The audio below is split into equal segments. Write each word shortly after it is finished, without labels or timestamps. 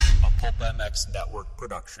PulpMX Network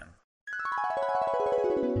production.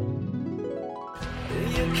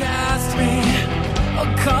 You cast me, or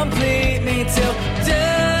complete me till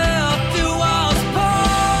death do us part.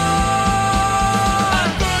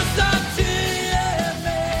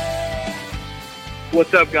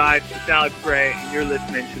 What's up, guys? It's Alex Gray, and you're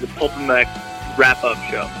listening to the PulpMX wrap-up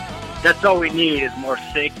show. That's all we need is more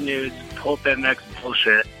fake news, PulpMX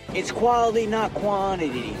bullshit. It's quality, not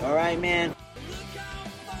quantity. All right, man?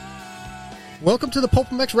 Welcome to the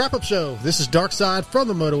PulpMX wrap-up show. This is Darkside from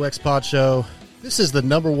the MotoX Pod Show. This is the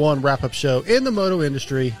 #1 wrap-up show in the moto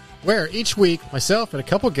industry, where each week, myself and a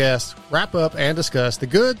couple guests wrap up and discuss the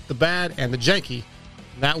good, the bad, and the janky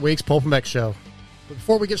in that week's PulpMX show. But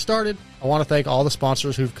before we get started, I want to thank all the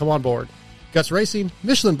sponsors who've come on board. Guts Racing,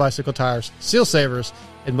 Michelin Bicycle Tires, Seal Savers,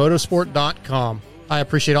 and Motosport.com. I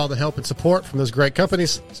appreciate all the help and support from those great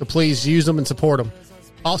companies, so please use them and support them.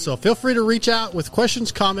 Also, feel free to reach out with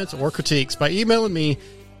questions, comments, or critiques by emailing me,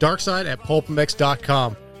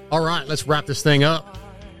 darkside@pulpmx.com. All right, let's wrap this thing up.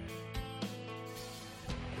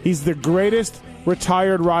 He's the greatest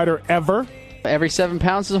retired rider ever. Every 7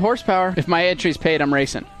 pounds is horsepower. If my entry's paid, I'm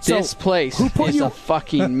racing. So, this place is a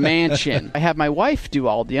fucking mansion. I have my wife do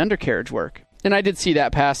all the undercarriage work. And I did see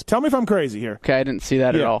that pass. Tell me if I'm crazy here. Okay, I didn't see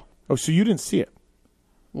that at all. Oh, so you didn't see it?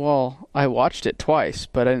 Well, I watched it twice,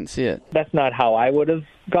 but I didn't see it. That's not how I would have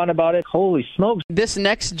gone about it. Holy smokes. This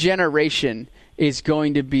next generation is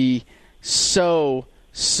going to be so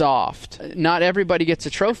soft. Not everybody gets a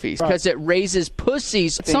trophy because it raises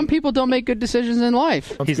pussies. Some people don't make good decisions in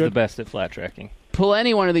life. He's the best at flat tracking. Pull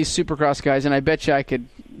any one of these supercross guys, and I bet you I could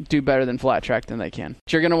do better than flat track than they can.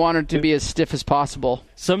 You're going to want it to be as stiff as possible.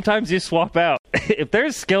 Sometimes you swap out. If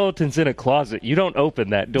there's skeletons in a closet, you don't open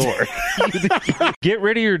that door. Get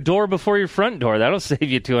rid of your door before your front door. That'll save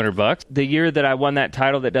you $200. The year that I won that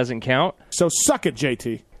title that doesn't count. So suck it,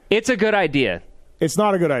 JT. It's a good idea. It's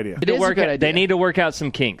not a good idea. It is a good idea. They need to work out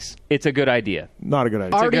some kinks. It's a good idea. Not a good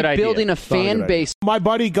idea. Already good idea. building a fan base. My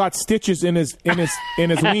buddy got stitches in his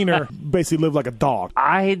wiener. Basically lived like a dog.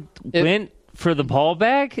 I went for the ball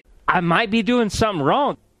bag. I might be doing something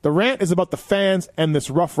wrong. The rant is about the fans and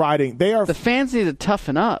this rough riding. The fans need to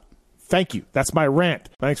toughen up. Thank you. That's my rant.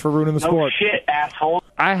 Thanks for ruining the sport. No shit, asshole.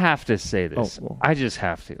 I have to say this. Oh, well. I just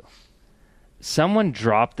have to. Someone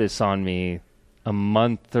dropped this on me a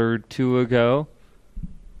month or two ago.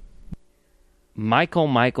 Michael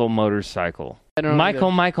Motorcycle. Michael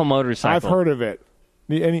Motorcycle. I've heard of it.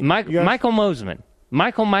 Michael Mosman.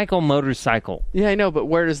 Michael Motorcycle. Yeah, I know, but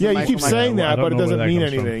where does the Yeah, you keep saying that, but it doesn't mean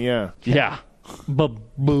anything. Yeah. Yeah. Welcome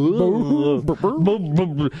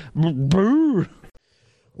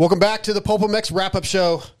back to the PulpMX wrap-up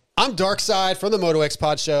show. I'm Darkside from the MotoX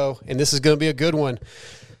Pod Show, and this is going to be a good one.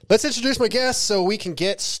 Let's introduce my guests so we can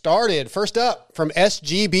get started. First up, from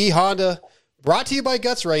SGB Honda, brought to you by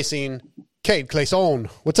Guts Racing, Cade Clason.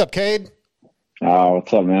 What's up, Cade? Oh,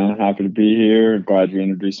 what's up, man? Happy to be here. Glad you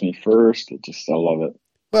introduced me first. I love it.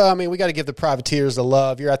 Well, I mean, we got to give the privateers the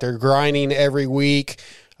love. You're out there grinding every week.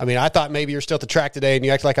 I mean, I thought maybe you're still at the track today, and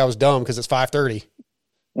you act like I was dumb because it's 5:30.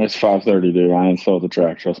 It's 5:30, dude. I ain't still at the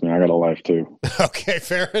track. Trust me, I got a life, too. Okay,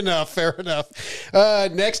 fair enough.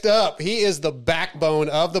 Next up, he is the backbone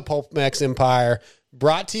of the PulpMX empire,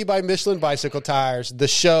 brought to you by Michelin Bicycle Tires. The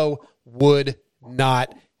show would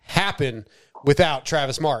not happen without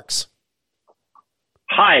Travis Marx.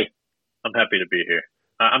 Hi, I'm happy to be here.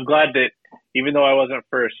 I'm glad that even though I wasn't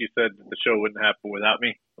first, you said that the show wouldn't happen without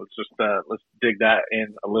me. Let's dig that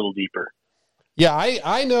in a little deeper. Yeah,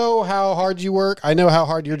 I know how hard you work. I know how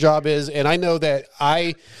hard your job is, and I know that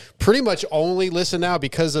I pretty much only listen now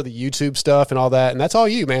because of the YouTube stuff and all that, and that's all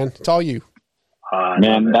you, man. It's all you.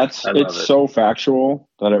 Man, it's so factual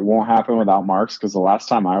that it won't happen without Marx, because the last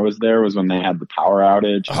time I was there was when they had the power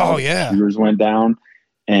outage. Oh, yeah. Computers went down,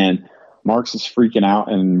 and Marx is freaking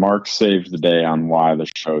out, and Marx saved the day on why the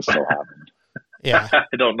show still happened. Yeah.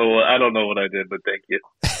 I don't know what I did, but thank you.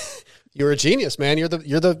 You're a genius, man. You're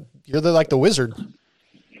the like the wizard.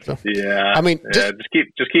 So, yeah. I mean, just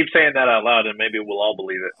keep saying that out loud, and maybe we'll all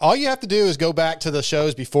believe it. All you have to do is go back to the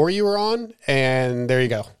shows before you were on, and there you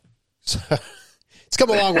go. So, it's come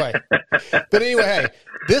a long way. But anyway, hey,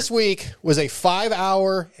 this week was a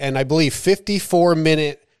 5-hour and I believe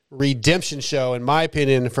 54-minute redemption show, in my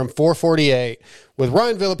opinion, from 448 with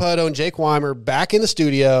Ryan Villapoto and Jake Weimer back in the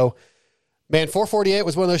studio. Man, 448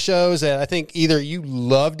 was one of those shows that I think either you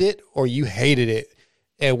loved it or you hated it.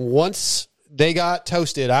 And once they got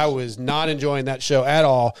toasted, I was not enjoying that show at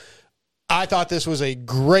all. I thought this was a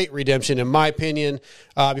great redemption, in my opinion.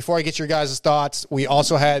 Before I get your guys' thoughts, we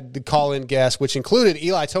also had the call-in guests, which included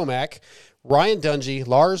Eli Tomac, Ryan Dungey,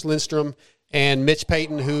 Lars Lindstrom, and Mitch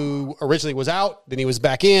Payton, who originally was out, then he was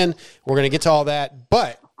back in. We're going to get to all that.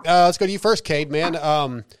 But let's go to you first, Cade, man.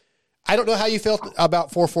 I don't know how you felt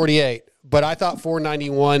about 448, but I thought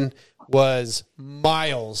 491 was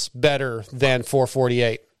miles better than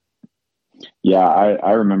 448. Yeah,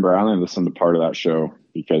 I remember. I only listened to part of that show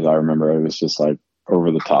because I remember it was just like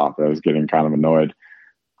over the top. I was getting kind of annoyed.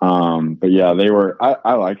 But yeah,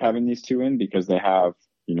 I like having these two in because they have,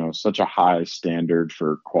 such a high standard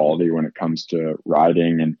for quality when it comes to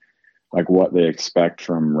riding and like what they expect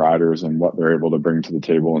from riders and what they're able to bring to the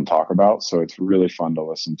table and talk about. So it's really fun to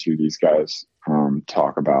listen to these guys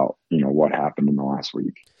talk about, what happened in the last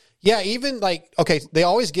week. Yeah, even they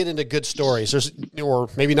always get into good stories. Or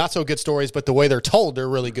maybe not so good stories, but the way they're told, they're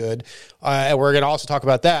really good. And we're going to also talk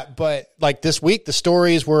about that. But like this week, the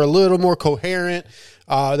stories were a little more coherent.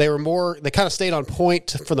 They kind of stayed on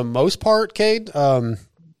point for the most part, Cade.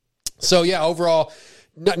 So yeah, overall,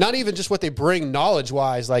 not even just what they bring knowledge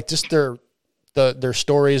wise, like just their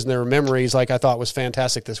stories and their memories, like I thought was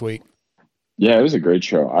fantastic this week. Yeah, it was a great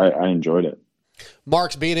show. I enjoyed it.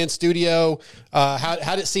 Marx, being in studio, how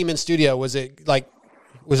did it seem in studio? Was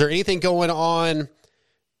there anything going on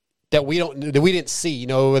that we didn't see?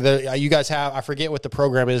 You guys have, I forget what the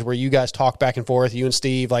program is where you guys talk back and forth, you and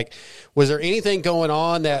Steve. Like, was there anything going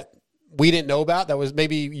on that we didn't know about that was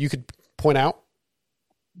maybe you could point out?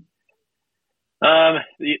 So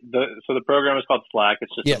the program is called Slack.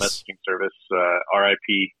 It's just a messaging service.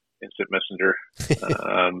 RIP Instant Messenger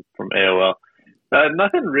from AOL.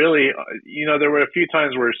 Nothing really. There were a few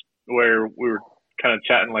times where we were kind of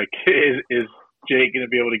chatting like, is Jake going to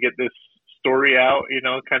be able to get this story out?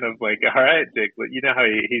 Kind of like, all right, Jake. But you know how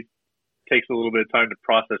he takes a little bit of time to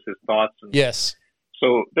process his thoughts. And yes.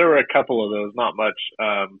 So there were a couple of those, not much.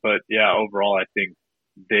 But yeah, overall, I think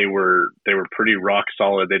they were pretty rock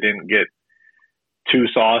solid. They didn't get too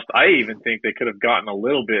sauced. I even think they could have gotten a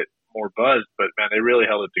little bit more buzzed, but man, they really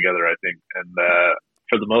held it together, I think. And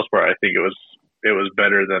for the most part, I think it was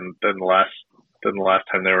better than the last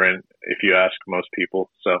time they were in, if you ask most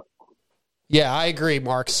people. So yeah, I agree,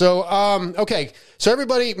 Mark. So okay. So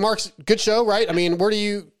everybody, Mark's good show, right? I mean,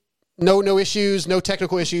 no issues, no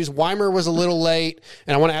technical issues. Weimer was a little late,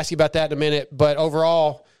 and I want to ask you about that in a minute. But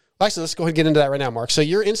overall, actually, let's go ahead and get into that right now, Mark. So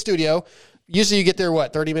you're in studio. Usually you get there,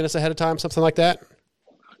 30 minutes ahead of time, something like that?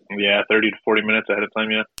 Yeah, 30 to 40 minutes ahead of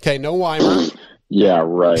time, yeah. Okay, no Weimer. Yeah,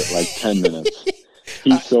 right, like 10 minutes.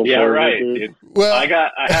 He's so yeah, right. Dude. Well, I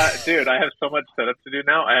have so much setup to do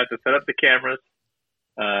now. I have to set up the cameras,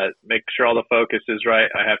 make sure all the focus is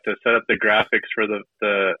right. I have to set up the graphics for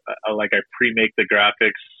I pre-make the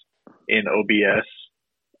graphics in OBS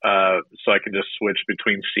so I can just switch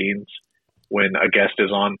between scenes when a guest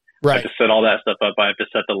is on. Right. I have to set all that stuff up. I have to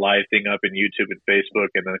set the live thing up in YouTube and Facebook,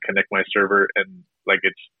 and then connect my server. And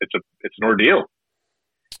it's an ordeal.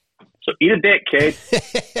 So eat a dick, Cade.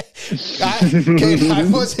 I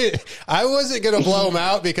wasn't going to blow him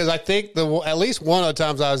out because I think at least one of the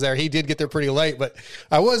times I was there, he did get there pretty late. But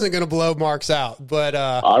I wasn't going to blow Marx out. But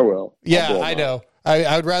I will. Yeah, I know.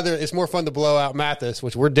 I would rather. It's more fun to blow out Mathis,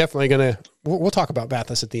 which we're definitely going to. We'll talk about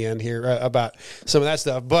Mathis at the end here about some of that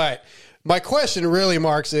stuff, but. My question really,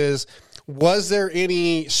 Marx, is was there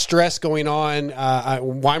any stress going on?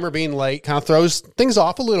 Weimer being late kind of throws things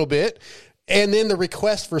off a little bit. And then the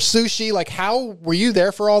request for sushi, like how were you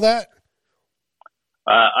there for all that?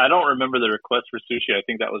 I don't remember the request for sushi. I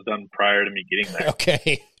think that was done prior to me getting there.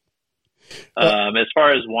 Okay. As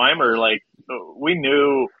far as Weimer, we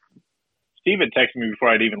knew Steve had texted me before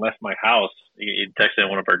I'd even left my house. He texted in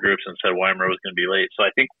one of our groups and said Weimer was going to be late. So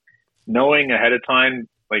I think knowing ahead of time,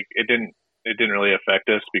 it didn't really affect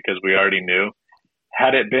us because we already knew.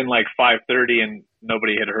 Had it been 5:30 and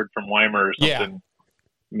nobody had heard from Weimer or something,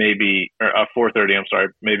 maybe, or 4:30, I'm sorry,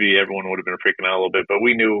 maybe everyone would have been freaking out a little bit, but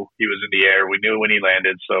we knew he was in the air. We knew when he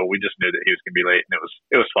landed, so we just knew that he was going to be late, and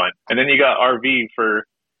it was fine. And then you got RV for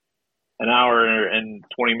an hour and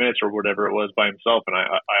 20 minutes or whatever it was by himself, and I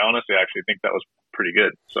honestly actually think that was pretty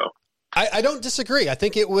good. So I don't disagree. I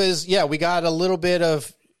think it was, we got a little bit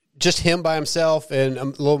of just him by himself and a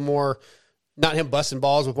little more, not him busting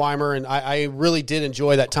balls with Weimer. And I really did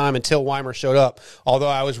enjoy that time until Weimer showed up, although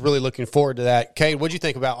I was really looking forward to that. Cade, what'd you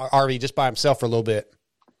think about RV just by himself for a little bit?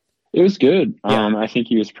 It was good. Yeah. I think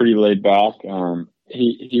he was pretty laid back.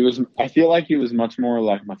 He was, I feel like he was much more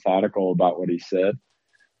methodical about what he said.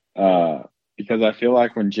 Because I feel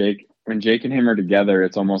like when Jake and him are together,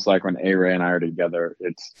 it's almost like when A-Ray and I are together,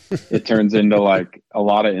 it turns into a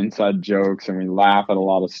lot of inside jokes, and we laugh at a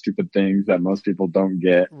lot of stupid things that most people don't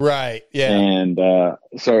get. Right. Yeah. And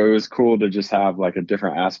so it was cool to just have a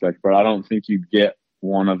different aspect, but I don't think you get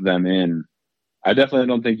one of them in I definitely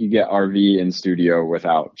don't think you get RV in studio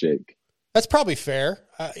without Jake. That's probably fair.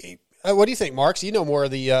 What do you think, Marx? You know more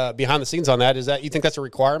of the behind the scenes on that. Is that you think that's a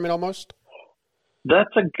requirement almost?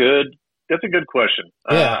 That's a good question.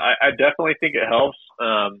 Yeah. I definitely think it helps.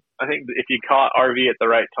 I think if you caught RV at the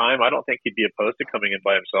right time, I don't think he'd be opposed to coming in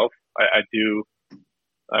by himself. I do.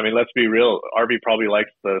 I mean, let's be real. RV probably likes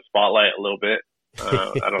the spotlight a little bit.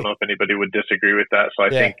 I don't know if anybody would disagree with that. So I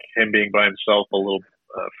think him being by himself a little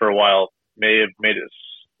for a while may have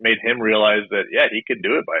made him realize that he could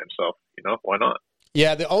do it by himself. Why not?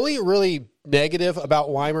 Yeah, the only really negative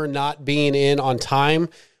about Weimer not being in on time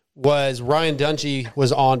was Ryan Dungey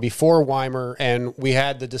was on before Weimer, and we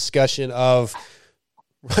had the discussion of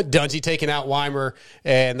Dungey taking out Weimer,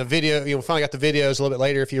 and the video, we finally got the videos a little bit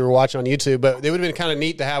later if you were watching on YouTube, but it would have been kind of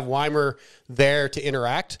neat to have Weimer there to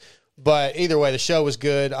interact. But either way, the show was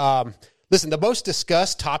good. Listen, the most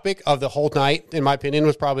discussed topic of the whole night, in my opinion,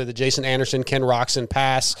 was probably the Jason Anderson, Ken Roczen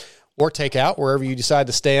pass or takeout, wherever you decide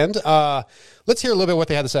to stand. Let's hear a little bit what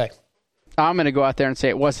they had to say. I'm going to go out there and say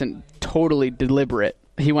it wasn't totally deliberate.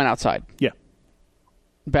 He went outside. Yeah.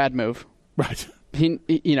 Bad move. Right.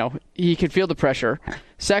 He could feel the pressure.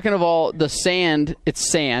 Second of all, the sand, it's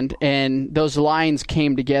sand, and those lines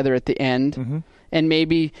came together at the end. Mm-hmm. And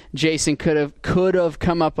maybe Jason could have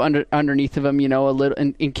come up underneath of him, a little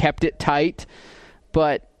and kept it tight,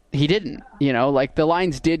 but he didn't. The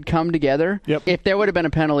lines did come together. Yep. If there would have been a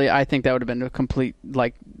penalty, I think that would have been a complete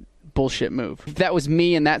bullshit move. If that was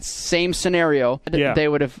me in that same scenario, they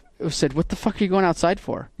would have said, "What the fuck are you going outside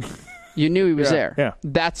for?" You knew he was there. Yeah.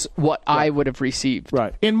 That's what I would have received.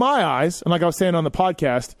 Right. In my eyes, and like I was saying on the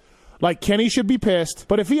podcast, Kenny should be pissed,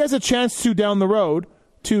 but if he has a chance to down the road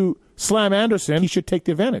to slam Anderson, he should take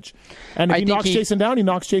the advantage. And if he knocks Jason down, he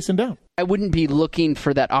knocks Jason down. I wouldn't be looking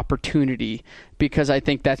for that opportunity because I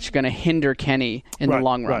think that's going to hinder Kenny in the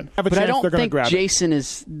long run. Right. But I don't think Jason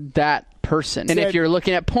is that person. And if you're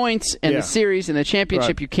looking at points and the series and the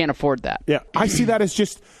championship, you can't afford that. Yeah, I see that as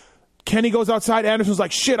just Kenny goes outside, Anderson's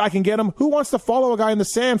like, shit, I can get him. Who wants to follow a guy in the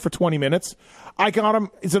sand for 20 minutes? I got him.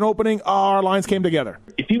 It's an opening. Our lines came together.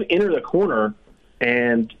 If you enter the corner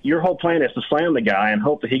and your whole plan is to slam the guy and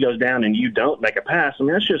hope that he goes down and you don't make a pass, I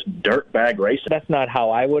mean, that's just dirtbag racing. That's not how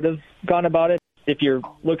I would have gone about it. If you're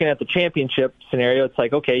looking at the championship scenario, it's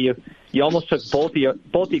like, okay, you almost took both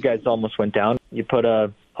you guys almost went down. You put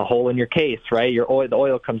a hole in your case, right? The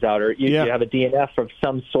oil comes out, or you have a DNF of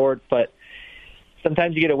some sort, but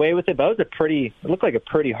sometimes you get away with it. But it looked like a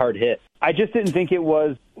pretty hard hit. I just didn't think it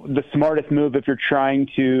was the smartest move if you're trying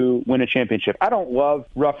to win a championship. I don't love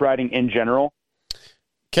rough riding in general.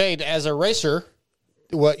 Cade, as a racer,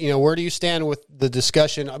 where do you stand with the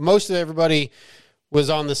discussion? Most of everybody was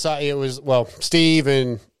on the side. It was, Steve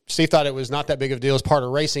thought it was not that big of a deal as part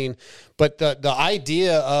of racing, but the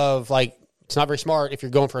idea of it's not very smart if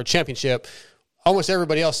you're going for a championship. Almost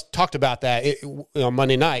everybody else talked about that on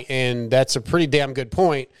Monday night, and that's a pretty damn good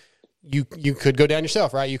point. You could go down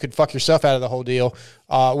yourself, right? You could fuck yourself out of the whole deal.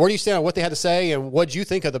 Where do you stand on what they had to say, and what do you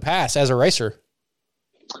think of the pass as a racer?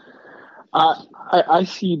 I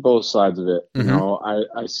see both sides of it.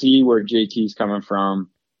 Mm-hmm. I see where JT's coming from,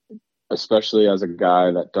 especially as a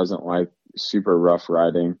guy that doesn't like super rough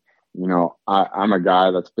riding. I'm a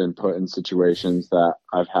guy that's been put in situations that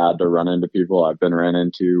I've had to run into people. I've been ran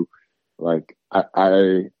into. I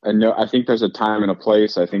know. I think there's a time and a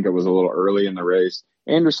place. I think it was a little early in the race.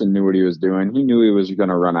 Anderson knew what he was doing. He knew he was going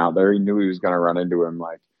to run out there. He knew he was going to run into him.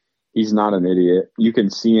 He's not an idiot. You can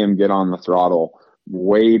see him get on the throttle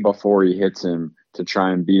way before he hits him to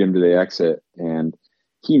try and beat him to the exit, and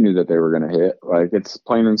he knew that they were going to hit. It's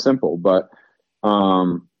plain and simple. But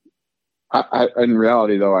I in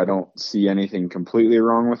reality, though, I don't see anything completely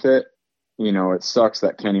wrong with it. It sucks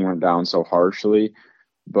that Kenny went down so harshly,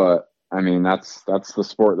 but I mean, that's the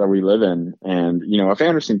sport that we live in. And, if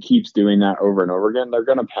Anderson keeps doing that over and over again, they're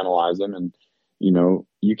going to penalize him. And,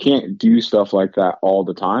 you can't do stuff like that all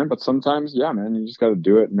the time, but sometimes, man, you just got to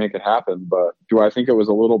do it and make it happen. But do I think it was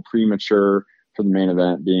a little premature for the main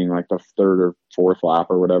event being the third or fourth lap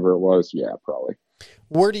or whatever it was? Yeah, probably.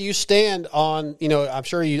 Where do you stand on, I'm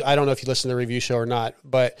sure I don't know if you listen to the review show or not,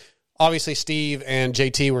 but obviously Steve and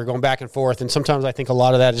JT were going back and forth. And sometimes I think a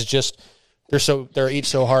lot of that is just, they're each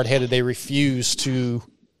so hard-headed they refuse to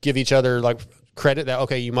give each other credit that,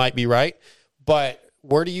 okay, you might be right. But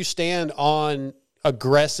where do you stand on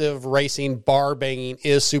aggressive racing? Bar banging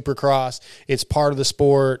is Supercross. It's part of the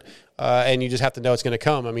sport, and you just have to know it's going to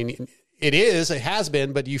come. I mean, it has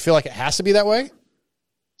been, but do you feel like it has to be that way?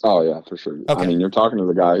 Oh, yeah, for sure. Okay. I mean, you're talking to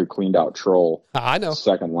the guy who cleaned out Troll. I know.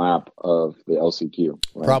 Second lap of the LCQ.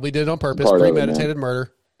 Probably did it on purpose. Premeditated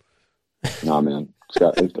murder. Nah, man.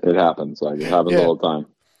 It happens. Like, it happens all the time.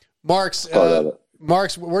 Marx,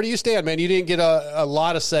 Marx, where do you stand, man? You didn't get a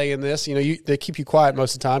lot of say in this. You know, they keep you quiet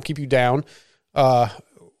most of the time, keep you down.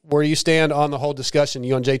 Where do you stand on the whole discussion?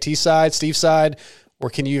 You on JT's side, Steve's side, or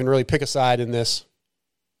can you even really pick a side in this?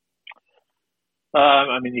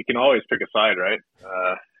 I mean, you can always pick a side, right?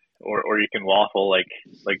 Or you can waffle like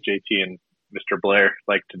JT and Mr. Blair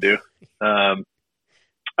like to do. I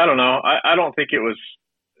don't know. I don't think it was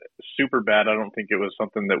super bad. I don't think it was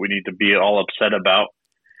something that we need to be all upset about.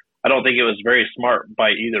 I don't think it was very smart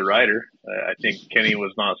by either rider. I think Kenny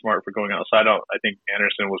was not smart for going outside. I think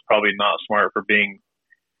Anderson was probably not smart for being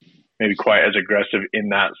maybe quite as aggressive in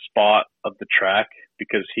that spot of the track,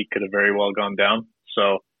 because he could have very well gone down.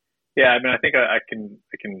 So, yeah, I mean, I think I can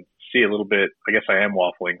see a little bit. I guess I am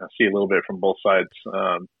waffling. I see a little bit from both sides.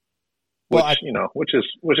 Which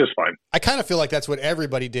is fine. I kind of feel like that's what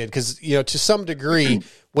everybody did, because, you know, to some degree,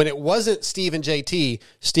 when it wasn't Steve and JT,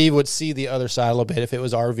 Steve would see the other side a little bit if it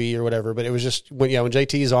was RV or whatever. But it was just when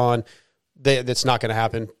JT's on, that's not going to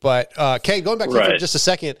happen. But Cade, going back to you for just a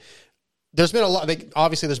second, there's been a lot.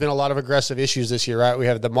 Obviously, there's been a lot of aggressive issues this year, right? We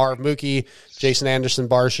have the Marv Mookie, Jason Anderson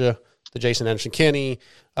Barsha, the Jason Anderson Kenny,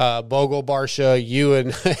 Bogle Barsha, you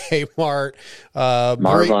and Mart,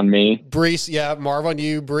 Marv on me, Brees, Marv on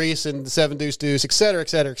you, Brees and Seven Deuce Deuce, et cetera, et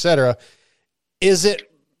cetera, et cetera. Is it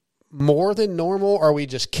more than normal? Are we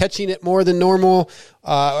just catching it more than normal?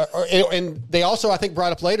 And they also, I think,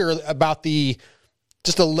 brought up later about the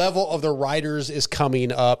level of the riders is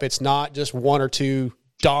coming up. It's not just one or two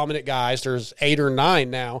dominant guys. There's 8 or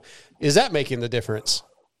 9 now. Is that making the difference?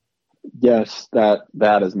 Yes, that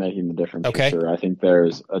is making the difference for sure. I think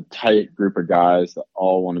there's a tight group of guys that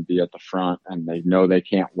all want to be at the front, and they know they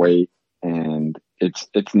can't wait. And it's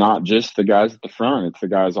not just the guys at the front; it's the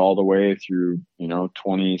guys all the way through,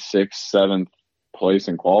 26th, 7th place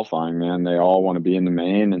in qualifying. Man, they all want to be in the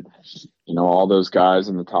main, and all those guys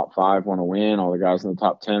in the top 5 want to win. All the guys in the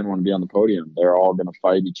top 10 want to be on the podium. They're all going to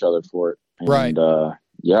fight each other for it. And, right.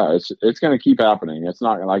 Yeah, it's going to keep happening. It's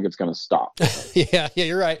not like it's going to stop. Yeah,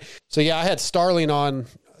 you're right. So, I had Starling on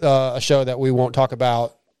a show that we won't talk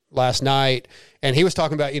about last night, and he was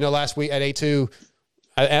talking about, last week at A2,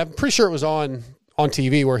 I'm pretty sure it was on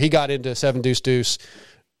TV, where he got into 7 Deuce Deuce,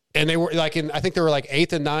 and they were like I think they were like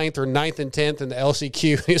 8th and 9th or 9th and 10th in the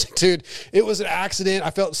LCQ. He's like, dude, it was an accident.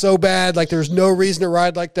 I felt so bad. Like, there's no reason to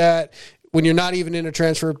ride like that when you're not even in a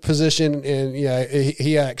transfer position. And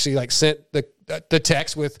he actually sent the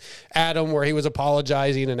text with Adam where he was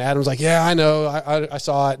apologizing, and Adam's like, yeah, I know, I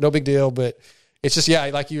saw it, no big deal. But it's just,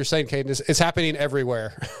 like you were saying, Cade, it's happening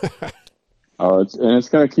everywhere. It's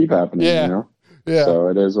going to keep happening. Yeah. So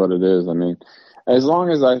it is what it is. I mean, as long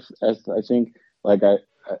as I think, like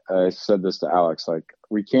I said this to Alex, like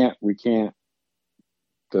we can't,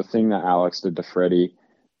 the thing that Alex did to Freddie,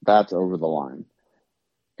 that's over the line.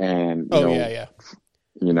 And,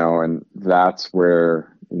 and that's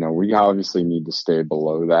where, we obviously need to stay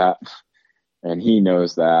below that, and he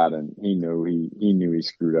knows that, and he knew he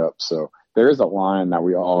screwed up. So there is a line that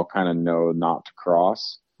we all kind of know not to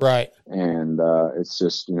cross. Right. And it's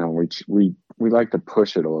just, we like to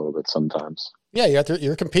push it a little bit sometimes. Yeah.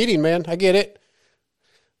 You're competing, man. I get it.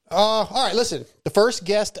 All right, listen, the first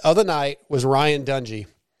guest of the night was Ryan Dungey.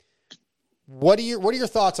 What are your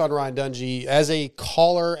thoughts on Ryan Dungey as a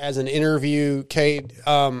caller, as an interview? Cade,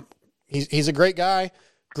 he's a great guy,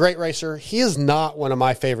 great racer. He is not one of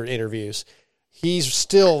my favorite interviews. He's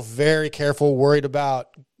still very careful, worried about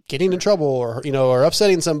getting in trouble or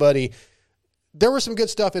upsetting somebody. There was some good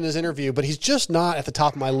stuff in his interview, but he's just not at the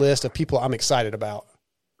top of my list of people I'm excited about.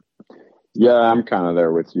 Yeah, I'm kind of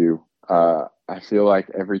there with you. I feel like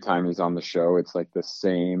every time he's on the show, it's like the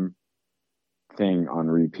same thing on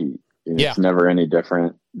repeat. It's never any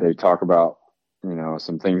different. They talk about,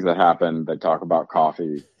 some things that happened. They talk about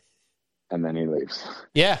coffee, and then he leaves.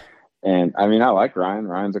 Yeah. And I mean, I like Ryan.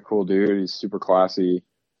 Ryan's a cool dude. He's super classy.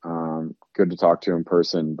 Good to talk to in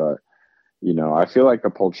person. But, I feel like the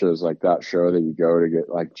Pulp Show is like that show that you go to get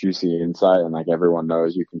like juicy insight, and like everyone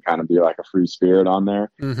knows you can kind of be like a free spirit on there.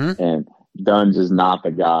 Mm-hmm. And Dunge is not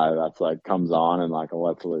the guy that's like comes on and like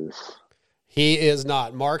lets loose. He is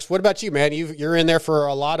not. Marx, what about you, man? You're in there for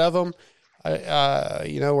a lot of them.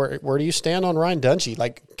 Where do you stand on Ryan Dungey?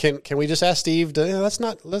 Like, can we just ask Steve to,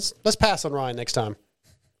 let's pass on Ryan next time?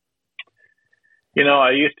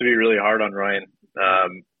 I used to be really hard on Ryan,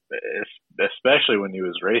 especially when he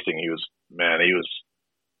was racing. He was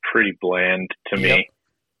pretty bland to me.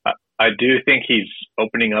 I do think he's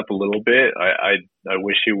opening up a little bit. I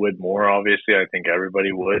wish he would more. Obviously, I think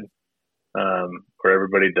everybody would, or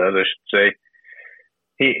everybody does, I should say.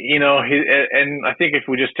 And I think if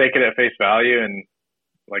we just take it at face value, and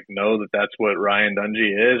like know that that's what Ryan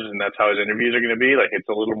Dungey is and that's how his interviews are going to be, like it's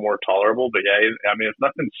a little more tolerable. But yeah, I mean, it's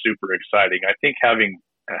nothing super exciting. I think having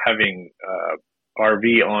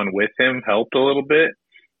RV on with him helped a little bit,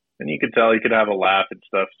 and you could tell he could have a laugh and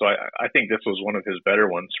stuff. So I think this was one of his better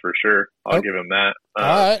ones for sure. I'll give him that. All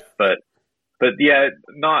right. But yeah,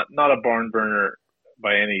 not a barn burner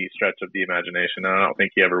by any stretch of the imagination. I don't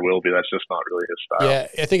think he ever will be. That's just not really his style. Yeah,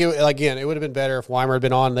 I think, it would have been better if Weimer had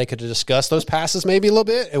been on and they could have discussed those passes maybe a little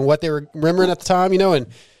bit and what they were remembering at the time, and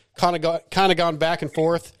kind of gone back and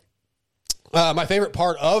forth. My favorite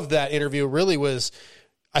part of that interview really was,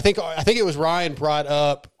 I think it was Ryan brought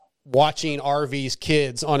up watching RV's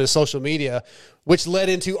kids on his social media, which led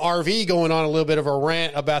into RV going on a little bit of a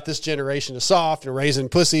rant about this generation is soft and raising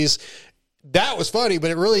pussies. That was funny, but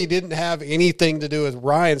it really didn't have anything to do with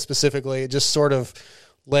Ryan specifically. It just sort of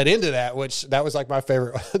led into that, which that was like my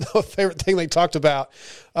favorite thing they talked about.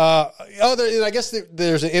 I guess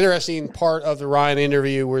there's an interesting part of the Ryan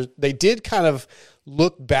interview where they did kind of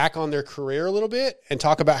look back on their career a little bit and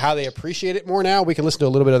talk about how they appreciate it more now. We can listen to a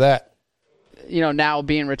little bit of that. Now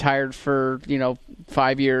being retired for,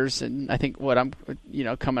 5 years, and I think I'm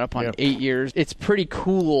coming up on 8 years, it's pretty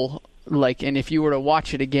cool. And if you were to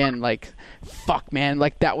watch it again, fuck, man,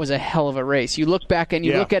 that was a hell of a race. You look back and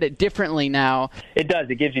you look at it differently now. It does.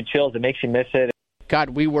 It gives you chills. It makes you miss it.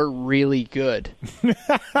 God, we were really good.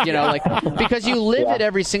 Because you live it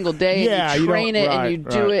every single day, and you train it, and you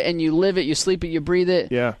do it, and you live it, you sleep it, you breathe it.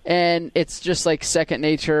 Yeah. And it's just like second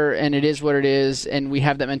nature, and it is what it is, and we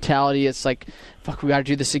have that mentality. It's like, fuck, we got to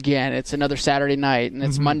do this again. It's another Saturday night, and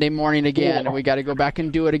it's Monday morning again, and we got to go back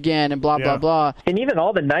and do it again, and blah, blah, blah. And even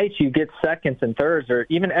all the nights you get seconds and thirds, or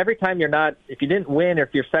even every time if you didn't win, or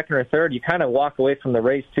if you're second or third, you kind of walk away from the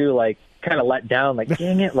race too, kind of let down,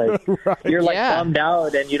 dang it, you're bummed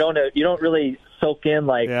out, and you don't really soak in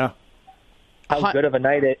how good of a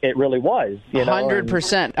night it really was.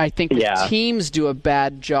 100%. I think the teams do a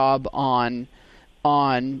bad job on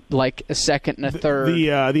a second and a third.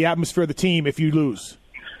 The atmosphere of the team if you lose.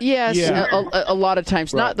 Yes, a lot of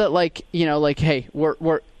times. Right. Not that hey,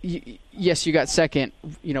 we're yes, you got second,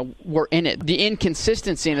 we're in it. The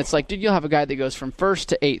inconsistency, and it's dude, you'll have a guy that goes from first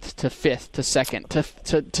to eighth to fifth to second to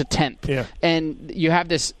 10th. Yeah. And you have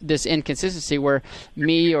this inconsistency where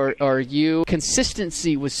me or you,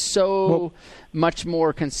 consistency was so much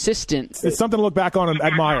more consistent. It's something to look back on and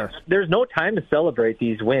admire. There's no time to celebrate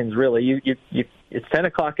these wins, really. You it's 10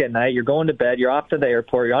 o'clock at night, you're going to bed, you're off to the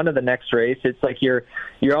airport, you're on to the next race. It's you're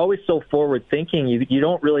always so forward thinking, you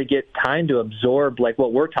don't really get time to absorb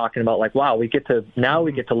what we're talking about, wow, we get to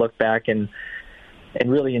look back and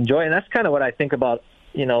really enjoy. And that's kind of what I think about,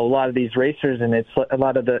 a lot of these racers, and it's a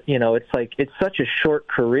lot of the, it's such a short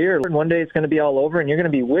career. And one day it's going to be all over, and you're going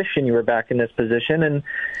to be wishing you were back in this position,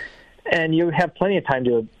 and you have plenty of time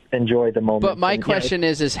to enjoy the moment. But my question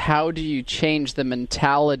is how do you change the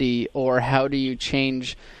mentality, or how do you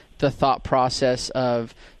change the thought process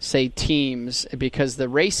of, say, teams, because the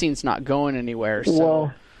racing's not going anywhere,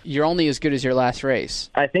 so you're only as good as your last race.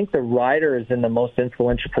 I think the rider is in the most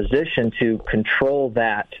influential position to control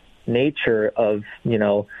that nature of,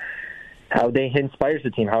 how he inspires the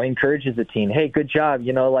team, how he encourages the team. Hey, good job.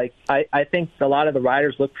 I think a lot of the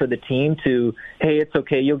riders look for the team to, hey, it's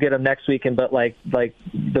okay, you'll get them next weekend. But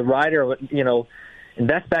the rider,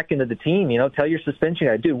 invest back into the team. Tell your suspension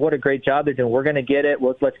guy, dude, what a great job they're doing. We're going to get it.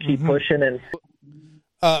 Let's keep pushing. And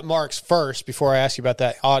Marx, first, before I ask you about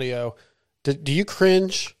that audio, do you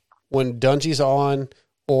cringe when Dungey's on,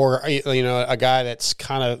 or a guy that's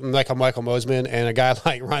kind of like a Michael Mosman and a guy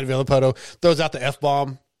like Ryan Villapoto throws out the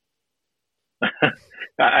F-bomb?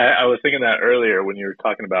 I was thinking that earlier when you were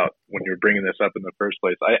talking about when you were bringing this up in the first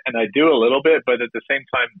place. I do a little bit, but at the same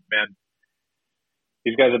time, man,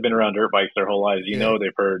 these guys have been around dirt bikes their whole lives.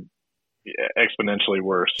 They've heard exponentially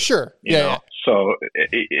worse. Sure. You know? So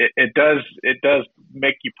it does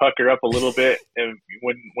make you pucker up a little bit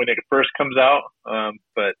when it first comes out.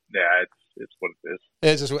 But yeah, it's what it is.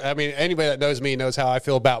 It's just, anybody that knows me knows how I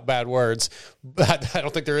feel about bad words. But I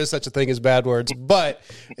don't think there is such a thing as bad words. But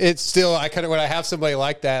it's still, when I have somebody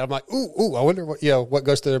like that, I'm like, ooh, I wonder what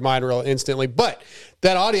goes through their mind real instantly. But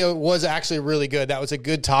that audio was actually really good. That was a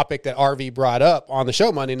good topic that RV brought up on the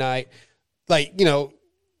show Monday night.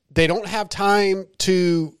 They don't have time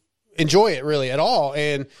to enjoy it really at all.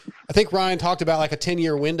 And I think Ryan talked about a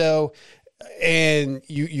 10-year window, and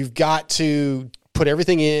you've got to put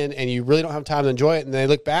everything in, and you really don't have time to enjoy it. And they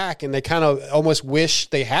look back and they kind of almost wish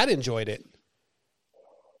they had enjoyed it.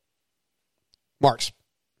 Marx.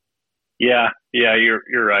 Yeah, you're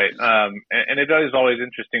right. And it is always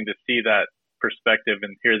interesting to see that perspective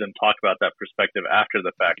and hear them talk about that perspective after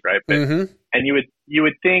the fact, right? But And you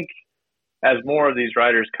would think as more of these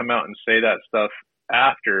riders come out and say that stuff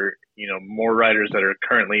after, more riders that are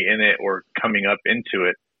currently in it or coming up into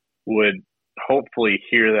it would hopefully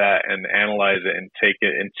hear that and analyze it and take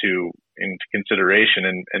it into consideration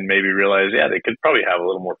and maybe realize, yeah, they could probably have a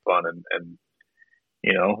little more fun and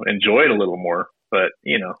enjoy it a little more. But,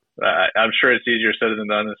 I'm sure it's easier said than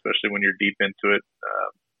done, especially when you're deep into it.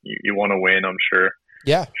 You want to win, I'm sure.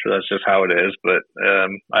 Yeah. I'm sure that's just how it is. But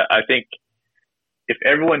I think if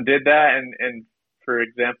everyone did that and for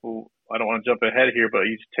example, I don't want to jump ahead here, but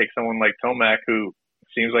you just take someone like Tomac who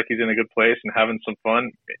seems like he's in a good place and having some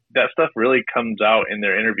fun, that stuff really comes out in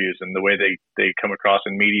their interviews and the way they come across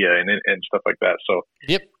in media and stuff like that. So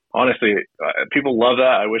yep. Honestly, people love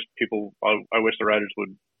that. I wish the riders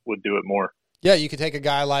would do it more. Yeah, you could take a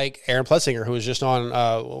guy like Aaron Plessinger, who was just on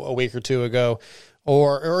a week or two ago,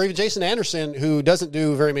 or even Jason Anderson, who doesn't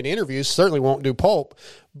do very many interviews, certainly won't do Pulp,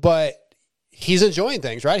 but he's enjoying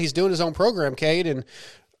things, right? He's doing his own program, Cade, and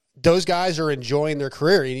those guys are enjoying their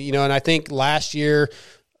career, and I think last year,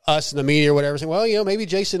 us in the media or whatever, saying, well, maybe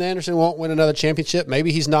Jason Anderson won't win another championship.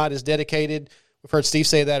 Maybe he's not as dedicated. We've heard Steve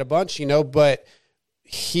say that a bunch, but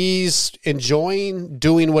he's enjoying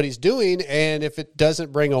doing what he's doing, and if it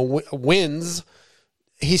doesn't bring wins,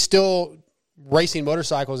 he's still racing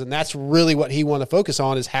motorcycles, and that's really what he wanted to focus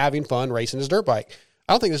on, is having fun racing his dirt bike.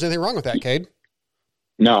 I don't think there's anything wrong with that, Cade.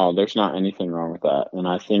 No, there's not anything wrong with that, and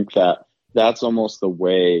I think that's almost the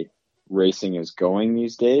way racing is going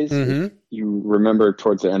these days. Mm-hmm. You remember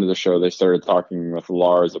towards the end of the show, they started talking with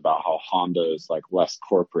Lars about how Honda is like less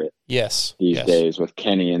corporate these days with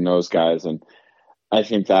Kenny and those guys, and I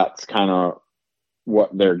think that's kind of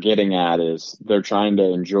what they're getting at, is they're trying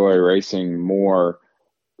to enjoy racing more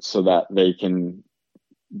so that they can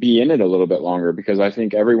be in it a little bit longer, because I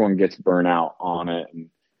think everyone gets burnt out on it. And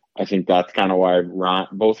I think that's kind of why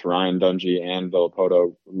both Ryan Dungey and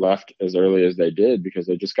Villapoto left as early as they did, because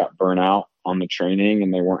they just got burnt out on the training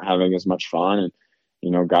and they weren't having as much fun.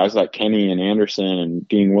 And, guys like Kenny and Anderson and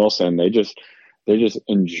Dean Wilson, they just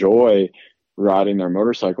enjoy riding their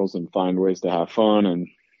motorcycles and find ways to have fun. And,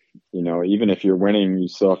 even if you're winning, you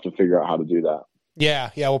still have to figure out how to do that. Yeah.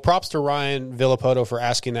 Well, props to Ryan Villapoto for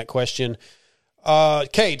asking that question.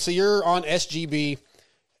 Cade, so you're on SGB.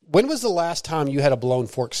 When was the last time you had a blown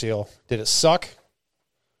fork seal? Did it suck?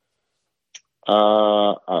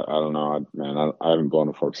 I don't know, man. I haven't blown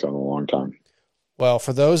a fork seal in a long time. Well,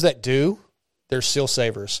 for those that do, they're Seal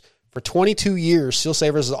Savers. For 22 years, Seal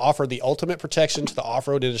Savers has offered the ultimate protection to the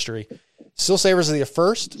off-road industry. Seal Savers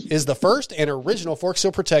is the first and original fork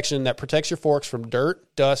seal protection that protects your forks from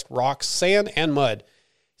dirt, dust, rocks, sand, and mud.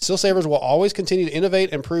 Seal Savers will always continue to innovate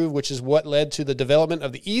and improve, which is what led to the development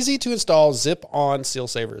of the easy-to-install zip-on Seal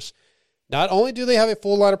Savers. Not only do they have a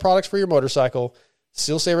full line of products for your motorcycle,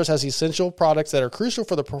 Seal Savers has essential products that are crucial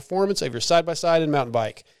for the performance of your side-by-side and mountain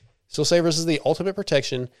bike. Seal Savers is the ultimate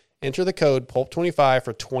protection. Enter the code PULP25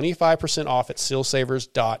 for 25% off at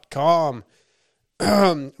sealsavers.com.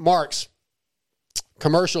 Marx,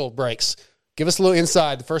 commercial breaks. Give us a little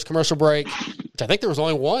inside. The first commercial break, which I think there was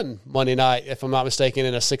only one Monday night, if I'm not mistaken,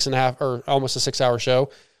 in a 6.5 or almost a 6-hour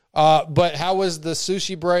show. But how was the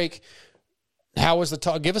sushi break? How was the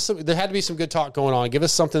talk? Give us some. There had to be some good talk going on. Give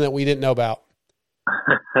us something that we didn't know about.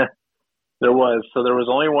 There was. So there was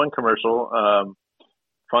only one commercial.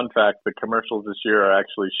 Fun fact: the commercials this year are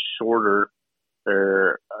actually shorter.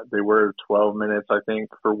 They were 12 minutes, I think,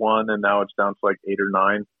 for one, and now it's down to like 8 or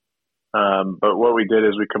 9. But what we did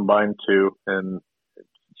is we combined two, and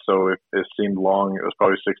so if it seemed long, it was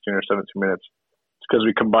probably 16 or 17 minutes. It's because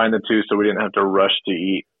we combined the two, so we didn't have to rush to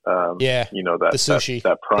eat. The sushi,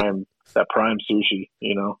 that prime sushi.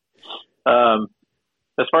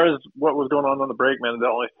 As far as what was going on the break, man, the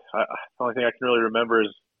only thing I can really remember is,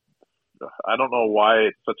 I don't know why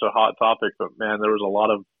it's such a hot topic, but man, there was a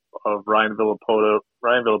lot of Ryan Villapoto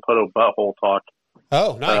butthole talk.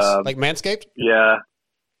 Oh, nice. Like Manscaped? Yeah.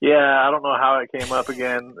 I don't know how it came up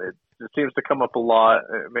again. It seems to come up a lot.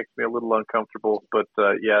 It makes me a little uncomfortable, but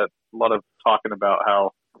a lot of talking about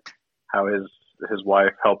how his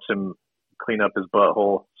wife helps him clean up his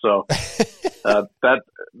butthole. So that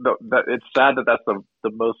it's sad that that's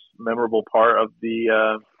the most memorable part of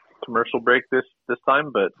the commercial break this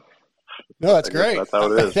time, but no, that's great. That's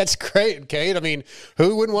how it is. That's great, Cade. I mean,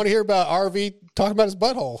 who wouldn't want to hear about RV talking about his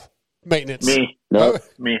butthole maintenance? Me. No.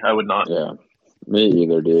 Me, I would not. Yeah. Me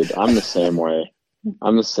either, dude. I'm the same way.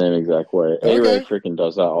 I'm the same exact way. Okay. A-Ray freaking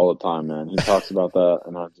does that all the time, man. He talks about that,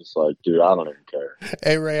 and I'm just like, dude, I don't even care.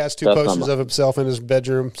 A-Ray has 2 posters of himself in his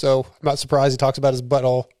bedroom, so I'm not surprised he talks about his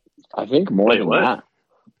butthole. I think more than that.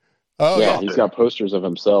 Oh yeah, he's got posters of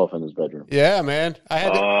himself in his bedroom. Yeah, man. I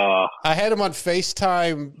had him on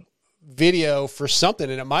FaceTime video for something,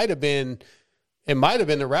 and it might have been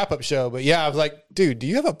the wrap-up show. But yeah, I was like, dude, do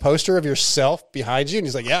you have a poster of yourself behind you? And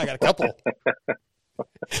he's like, yeah, I got a couple.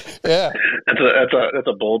 Yeah, that's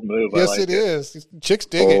a bold move. Yes, I like it is. Chicks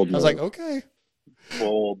dig it. I was like, okay,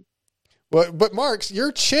 bold. Well, but Marx,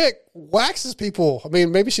 your chick waxes people. I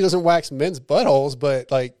mean, maybe she doesn't wax men's buttholes, but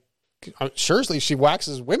like, surely she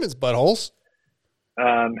waxes women's buttholes.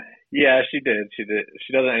 Yeah, she did.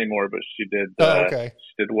 She doesn't anymore, but she did. Okay.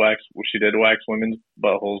 She did wax women's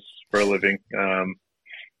buttholes for a living.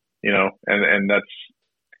 You know, and that's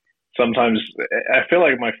sometimes I feel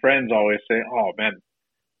like my friends always say, "Oh man,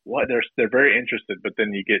 what they're very interested," but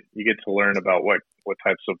then you get to learn about what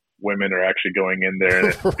types of women are actually going in there, and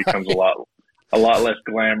it Right. becomes a lot less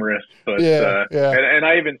glamorous. But yeah. And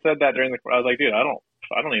I even said that during I was like, dude, I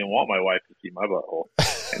don't even want my wife to see my butthole.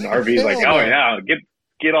 And RV's like, oh yeah,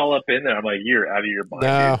 get all up in there. I'm like, you're out of your mind.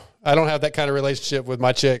 No, dude. I don't have that kind of relationship with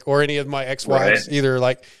my chick or any of my ex-wives either.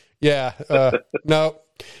 Like, yeah, no.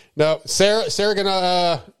 Sarah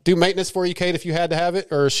gonna do maintenance for you, Cade, if you had to have it,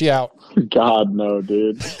 or is she out? God, no,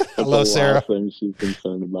 dude. That's I love Sarah. last thing she's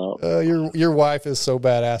concerned about. Your wife is so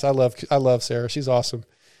badass. I love Sarah. She's awesome.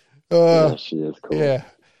 Yeah, she is cool. Yeah.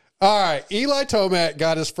 All right. Eli Tomac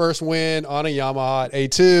got his first win on a Yamaha at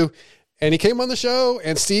A2, and he came on the show,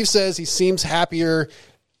 and Steve says he seems happier.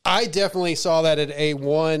 I definitely saw that at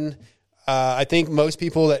A1. I think most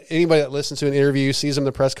people anybody that listens to an interview, sees him in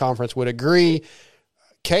the press conference would agree.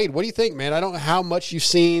 Cade, what do you think, man? I don't know how much you've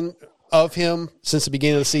seen of him since the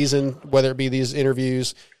beginning of the season, whether it be these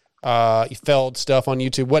interviews, you felled stuff on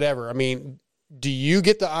YouTube, whatever. I mean, do you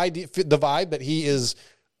get the vibe that he is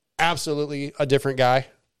absolutely a different guy?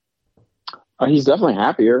 He's definitely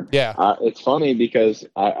happier. Yeah. It's funny because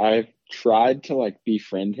I've tried to like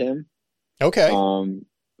befriend him. Okay.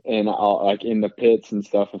 And I'll like in the pits and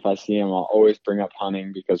stuff, if I see him, I'll always bring up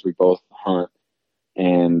hunting because we both hunt.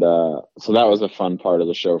 And so that was a fun part of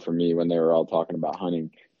the show for me when they were all talking about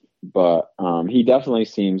hunting. But he definitely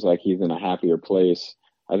seems like he's in a happier place.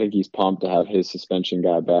 I think he's pumped to have his suspension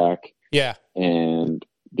guy back. Yeah. And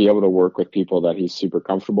be able to work with people that he's super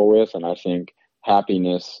comfortable with. And I think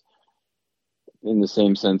happiness, in the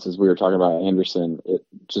same sense as we were talking about Anderson, it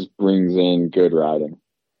just brings in good riding.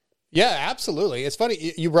 Yeah, absolutely. It's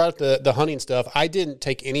funny you brought up the hunting stuff. I didn't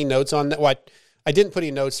take any notes on that. Well, I didn't put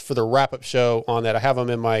any notes for the wrap-up show on that. I have them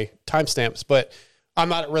in my timestamps, but I'm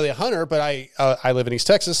not really a hunter, but I live in East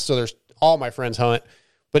Texas, so there's all my friends hunt.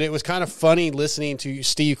 But it was kind of funny listening to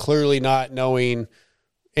Steve clearly not knowing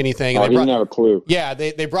anything. He didn't have a clue. Yeah,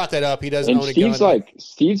 they brought that up. He doesn't own a gun.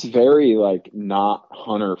 Steve's very like not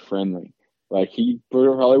hunter friendly. Like he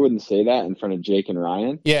probably wouldn't say that in front of Jake and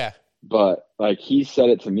Ryan. Yeah. But like he said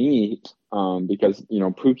it to me because, you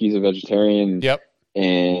know, Pookie's a vegetarian. Yep.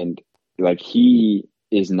 And like he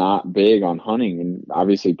is not big on hunting, and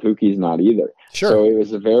obviously Pookie's not either. Sure. So it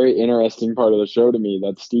was a very interesting part of the show to me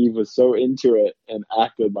that Steve was so into it and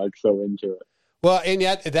acted like so into it. Well, and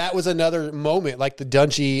yet that was another moment, like the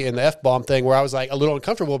Dungy and the F-bomb thing, where I was like a little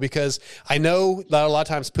uncomfortable because I know that a lot of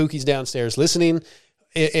times Pookie's downstairs listening,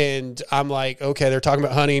 and I'm like, okay, they're talking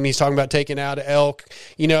about hunting. He's talking about taking out an elk,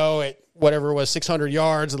 you know, at whatever it was, 600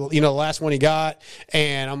 yards, you know, the last one he got.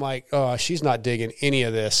 And I'm like, oh, she's not digging any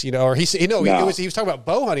of this, you know, or he was talking about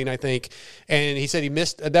bow hunting, I think. And he said he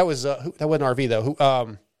missed, that wasn't RV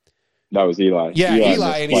though. That was Eli. Yeah,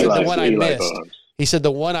 Eli. And he said the one I missed. He said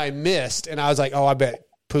the one I missed. And I was like, oh, I bet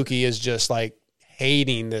Pookie is just like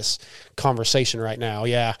hating this conversation right now.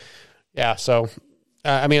 Yeah. Yeah. So,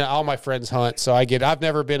 I mean, all my friends hunt, so I've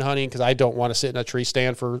never been hunting because I don't want to sit in a tree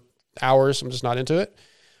stand for hours. I'm just not into it.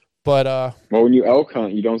 But well, when you elk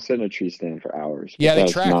hunt, you don't sit in a tree stand for hours. Yeah, they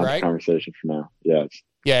that's track, not right? The conversation for now. Yeah.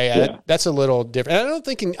 Yeah. That's a little different.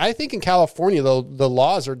 And I think in California though the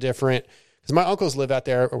laws are different because my uncles live out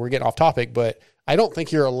there. We're getting off topic, but I don't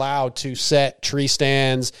think you're allowed to set tree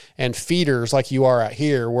stands and feeders like you are out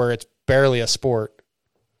here, where it's barely a sport.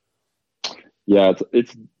 Yeah,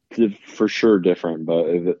 it's for sure different, but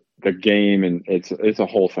the game and it's a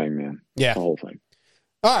whole thing, man. Yeah, it's a whole thing.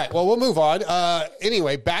 All right, well, we'll move on.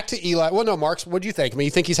 Anyway, back to Eli. Well, no, Marx, what do you think? I mean,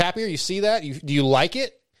 you think he's happier? You see that? Do you like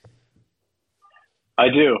it? I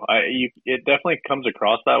do. It definitely comes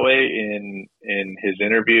across that way in his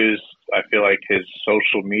interviews. I feel like his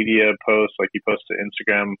social media posts, like he posts to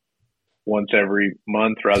Instagram once every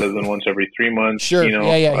month rather than once every 3 months. Sure. You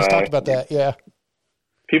know, Yeah. He's talked about that. Yeah.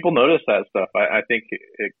 People notice that stuff. I think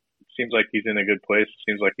it seems like he's in a good place.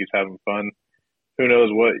 It seems like he's having fun. Who knows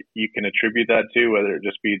what you can attribute that to, whether it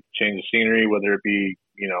just be change of scenery, whether it be,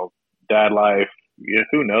 you know, dad life,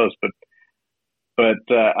 who knows? But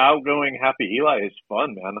outgoing, happy Eli is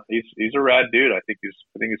fun, man. He's a rad dude. I think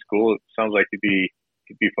it's cool. It sounds like he'd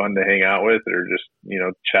be fun to hang out with or just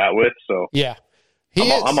chat with. So yeah.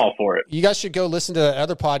 I'm all for it. You guys should go listen to that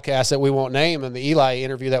other podcast that we won't name and the Eli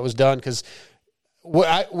interview that was done, because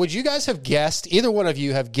would you guys have guessed, either one of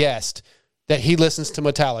you have guessed, that he listens to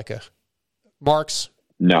Metallica? Marx?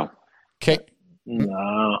 No. Okay.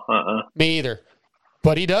 No. Me either.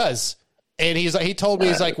 But he does. And he told me,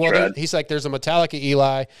 he's like, there's a Metallica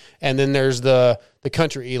Eli, and then there's the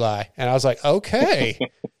country Eli. And I was like, okay.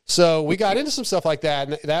 So we got into some stuff like that,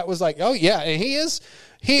 and that was like, oh yeah. And he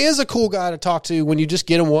is a cool guy to talk to when you just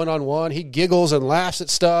get him one-on-one. He giggles and laughs at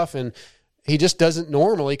stuff, and he just doesn't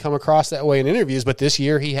normally come across that way in interviews, but this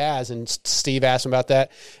year he has, and Steve asked him about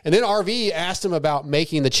that. And then RV asked him about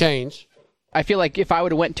making the change. I feel like if I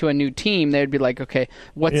would have went to a new team, they'd be like, okay,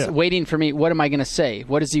 what's waiting for me? What am I going to say?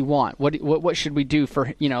 What does he want? What should we do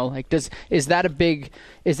for, is that a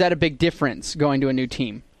big difference going to a new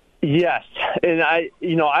team? Yes. And I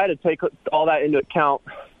had to take all that into account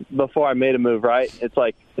before I made a move, right? It's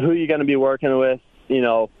like, who are you going to be working with?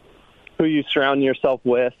 Who are you surrounding yourself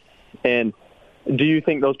with? And do you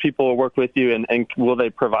think those people will work with you, and will they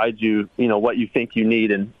provide you, what you think you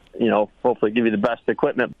need, and, hopefully give you the best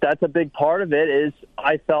equipment? That's a big part of it. Is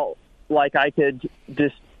I felt like I could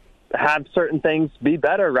just have certain things be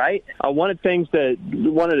better, right? I wanted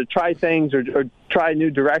to try things or try a new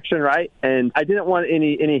direction, right? And I didn't want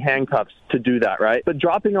any handcuffs to do that, right? But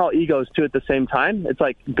dropping all egos too at the same time, it's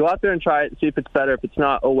like, go out there and try it, see if it's better. If it's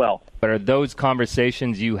not, oh well. But are those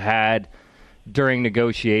conversations you had during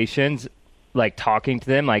negotiations, like talking to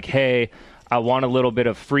them, like, hey, I want a little bit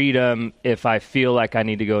of freedom if I feel like I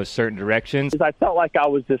need to go a certain direction? I felt like I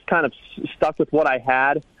was just kind of stuck with what I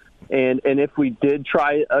had. And if we did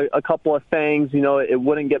try a couple of things, it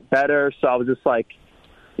wouldn't get better. So I was just like,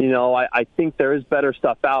 I think there is better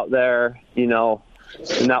stuff out there, and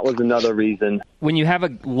that was another reason. When you have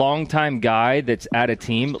a longtime guy that's at a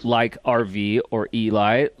team like RV or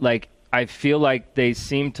Eli, like, I feel like they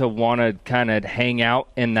seem to want to kind of hang out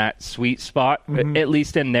in that sweet spot, at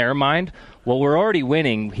least in their mind. Well, we're already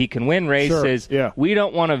winning. He can win races. Sure, yeah. We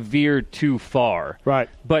don't want to veer too far. Right.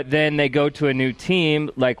 But then they go to a new team,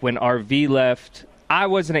 like when RV left. I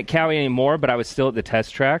wasn't at Cowie anymore, but I was still at the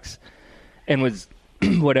test tracks and was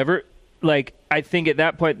whatever. Like, I think at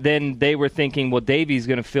that point, then they were thinking, well, Davey's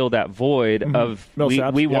going to fill that void of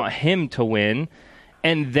we want him to win.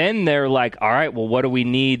 And then they're like, all right, well, what do we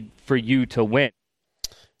need for you to win?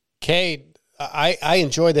 Cade, I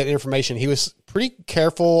enjoyed that information. He was pretty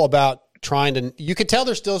careful about trying to. You could tell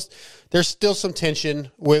there's still some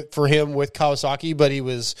tension for him with Kawasaki, but he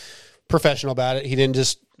was professional about it. He didn't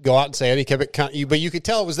just go out and say it. He kept it, but you could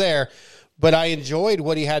tell it was there. But I enjoyed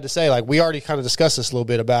what he had to say. Like, we already kind of discussed this a little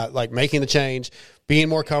bit about like making the change, being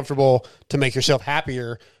more comfortable to make yourself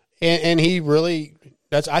happier, and he really.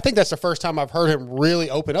 I think that's the first time I've heard him really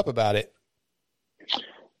open up about it.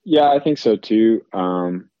 Yeah, I think so too.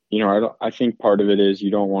 I think part of it is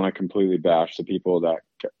you don't want to completely bash the people that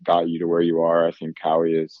got you to where you are. I think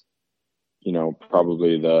Cowie is,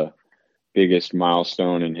 probably the biggest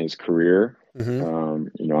milestone in his career.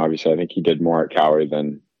 Mm-hmm. Obviously I think he did more at Cowie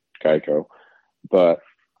than Geico, but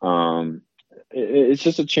it's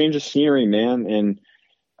just a change of scenery, man. And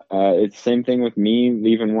it's the same thing with me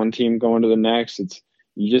leaving one team, going to the next.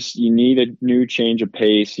 You need a new change of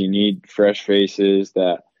pace. You need fresh faces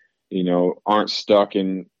that, aren't stuck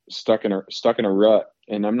in a rut.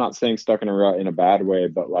 And I'm not saying stuck in a rut in a bad way,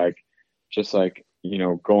 but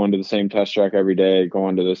going to the same test track every day,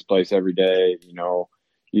 going to this place every day,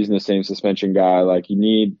 using the same suspension guy. Like, you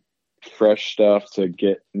need fresh stuff to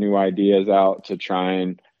get new ideas out to try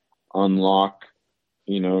and unlock,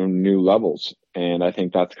 new levels. And I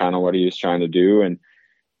think that's kind of what he was trying to do. And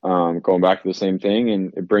going back to the same thing,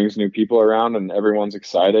 and it brings new people around and everyone's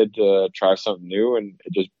excited to try something new, and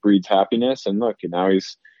it just breeds happiness. And look, now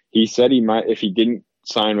he said he might, if he didn't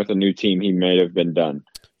sign with a new team, he may have been done.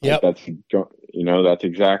 Yep. That's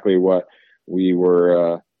exactly what we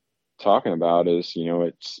were talking about is,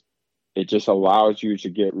 it just allows you to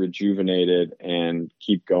get rejuvenated and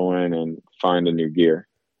keep going and find a new gear.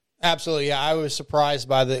 Absolutely. Yeah. I was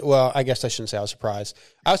surprised I guess I shouldn't say I was surprised.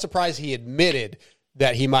 I was surprised he admitted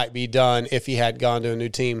that he might be done if he had gone to a new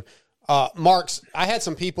team. Marx, I had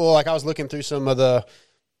some people, like, I was looking through some of the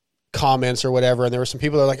comments or whatever, and there were some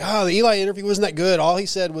people that were like, oh, the Eli interview wasn't that good. All he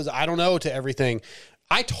said was, I don't know, to everything.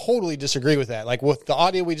 I totally disagree with that. Like, with the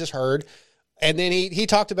audio we just heard, and then he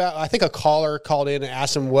talked about, I think a caller called in and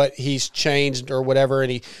asked him what he's changed or whatever,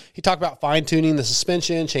 and he talked about fine-tuning the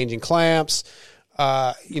suspension, changing clamps,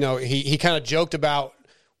 he kind of joked about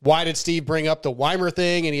why did Steve bring up the Weimer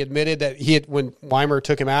thing, and he admitted that when Weimer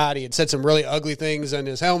took him out, he had said some really ugly things in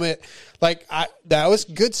his helmet. That was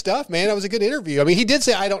good stuff, man. That was a good interview. I mean, he did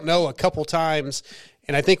say I don't know a couple times,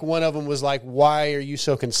 and I think one of them was like, why are you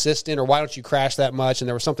so consistent, or why don't you crash that much? And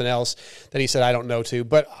there was something else that he said I don't know to,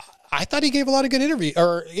 but I thought he gave a lot of good interview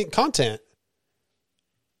or content.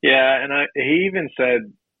 Yeah, and he even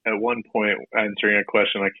said at one point answering a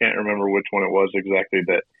question, I can't remember which one it was exactly,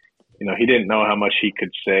 that he didn't know how much he could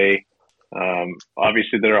say.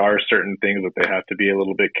 Obviously, there are certain things that they have to be a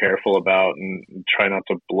little bit careful about and try not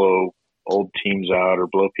to blow old teams out or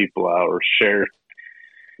blow people out or share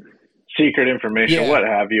secret information, what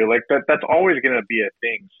have you. Like that's always going to be a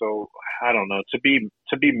thing. So I don't know, to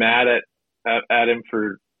be mad at him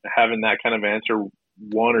for having that kind of answer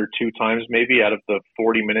one or two times maybe out of the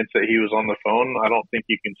 40 minutes that he was on the phone, I don't think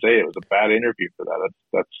you can say it was a bad interview for that.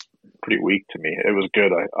 That's pretty weak to me. It was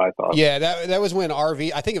good, I thought. Yeah, that was when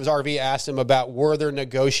I think it was RV asked him about were there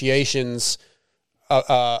negotiations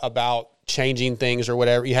about changing things or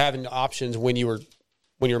whatever. You having options when you were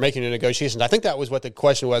making the negotiations. I think that was what the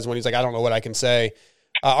question was when he's like, I don't know what I can say.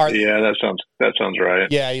 That sounds right.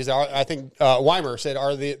 Yeah, I think Weimer said,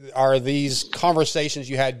 are these conversations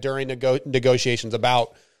you had during negotiations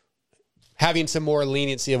about having some more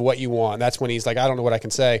leniency of what you want? That's when he's like, I don't know what I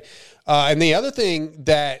can say. And the other thing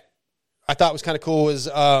that I thought was kind of cool was,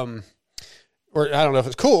 or I don't know if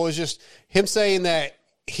it's cool, is just him saying that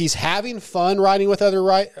he's having fun riding with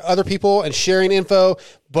other people and sharing info,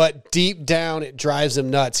 but deep down it drives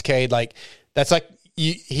him nuts, Cade. Like that's like.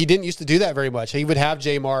 He didn't used to do that very much. He would have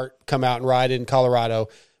J Mart come out and ride in Colorado,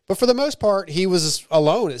 but for the most part, he was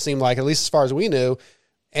alone. It seemed like, at least as far as we knew.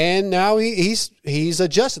 And now he's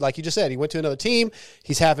adjusted, like you just said. He went to another team.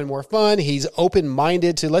 He's having more fun. He's open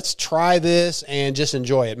minded to let's try this and just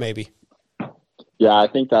enjoy it. Maybe. Yeah, I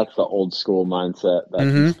think that's the old school mindset that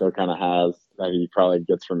he still kind of has, that he probably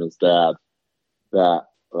gets from his dad. That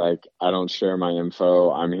like, I don't share my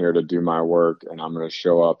info. I'm here to do my work, and I'm going to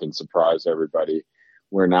show up and surprise everybody.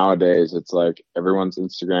 Where nowadays it's like everyone's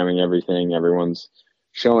Instagramming everything. Everyone's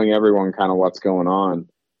showing everyone kind of what's going on.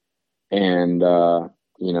 And,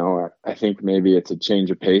 I think maybe it's a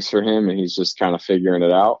change of pace for him and he's just kind of figuring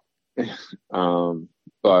it out.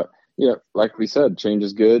 But yeah, like we said, change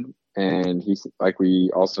is good. And he's, like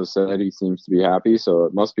we also said, he seems to be happy. So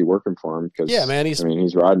it must be working for him because, yeah, man, he's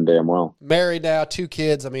riding damn well. Married now, 2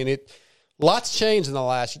 kids. I mean, lots changed in the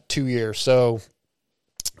last 2 years. So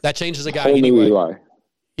that changes a guy anyway. Eli.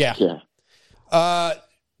 Yeah.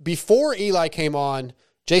 Before Eli came on,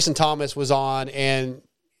 Jason Thomas was on, and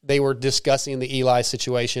they were discussing the Eli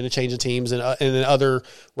situation, a change of teams, and other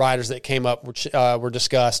riders that came up were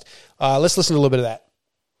discussed. Let's listen to a little bit of that.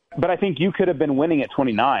 But I think you could have been winning at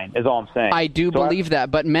 29, is all I'm saying. I do believe that,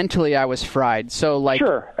 but mentally I was fried. So,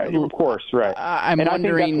 sure, of course, right. I'm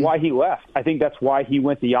wondering. I think that's why he left. I think that's why he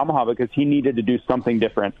went to Yamaha, because he needed to do something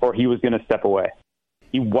different, or he was going to step away.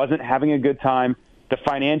 He wasn't having a good time. The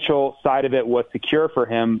financial side of it was secure for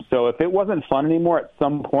him. So if it wasn't fun anymore at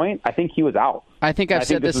some point, I think he was out. I think I've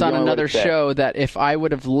said this on another show that if I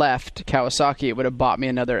would have left Kawasaki, it would have bought me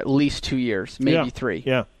another at least 2 years, maybe 3.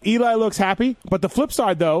 Yeah. Eli looks happy. But the flip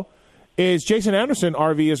side, though, is Jason Anderson,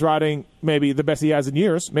 RV, is riding maybe the best he has in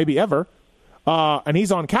years, maybe ever. And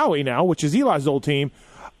he's on Cowie now, which is Eli's old team.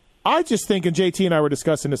 I just think, and JT and I were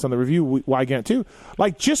discussing this on the review, Wygant too,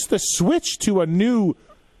 like just the switch to a new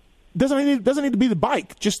doesn't need to be the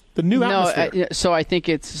bike, just the new atmosphere. So I think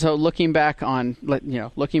looking back on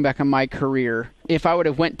my career, if I would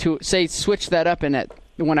have went to switch that up and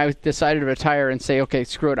when I decided to retire and say, okay,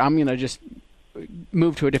 screw it, I'm going to just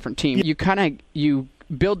move to a different team. You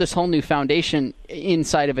build this whole new foundation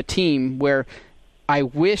inside of a team where I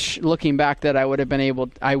wish, looking back, that I would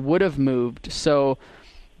have moved so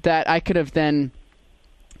that I could have then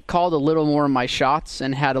called a little more of my shots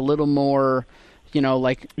and had a little more. I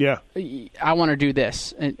want to do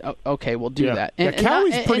this. And, okay, we'll do that. And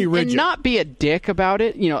Cowie's pretty rigid. And not be a dick about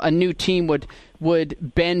it. A new team would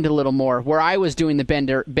bend a little more, where I was doing the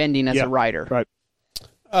bending as a rider. Right.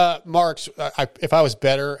 Marx, if I was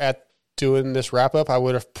better at doing this wrap-up, I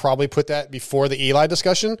would have probably put that before the Eli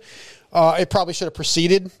discussion. It probably should have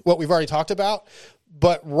preceded what we've already talked about.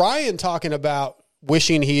 But Ryan talking about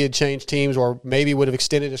wishing he had changed teams or maybe would have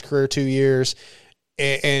extended his career 2 years.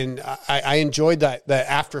 And I enjoyed that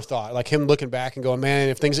afterthought, like him looking back and going, man,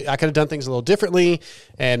 I could have done things a little differently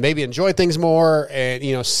and maybe enjoyed things more,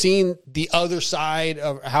 and seeing the other side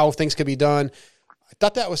of how things could be done. I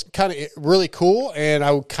thought that was kind of really cool, and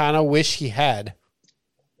I kind of wish he had.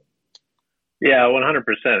 Yeah, 100%.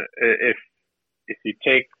 If you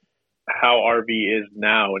take how RV is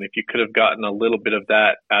now, and if you could have gotten a little bit of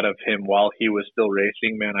that out of him while he was still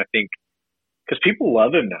racing, man, I think because people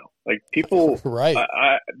love him now. Like people, right?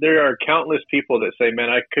 There are countless people that say, "Man,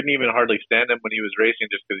 I couldn't even hardly stand him when he was racing,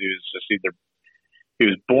 just because he was just either he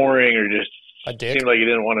was boring or just seemed like he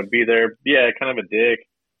didn't want to be there." Yeah, kind of a dick.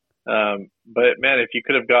 But man, if you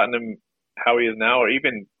could have gotten him how he is now, or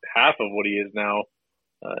even half of what he is now,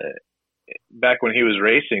 back when he was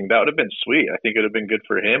racing, that would have been sweet. I think it would have been good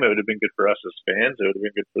for him. It would have been good for us as fans. It would have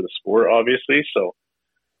been good for the sport, obviously. So,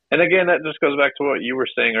 and again, that just goes back to what you were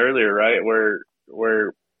saying earlier, right?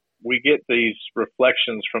 Where we get these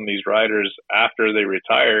reflections from these riders after they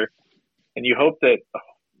retire, and you hope that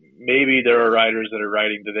maybe there are riders that are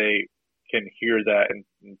riding today can hear that and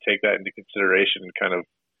take that into consideration and kind of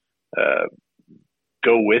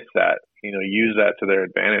go with that, use that to their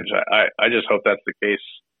advantage. I just hope that's the case,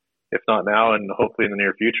 if not now and hopefully in the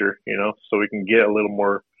near future, so we can get a little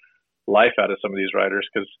more life out of some of these riders.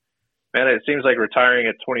 Because, man, it seems like retiring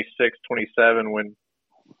at 26, 27 when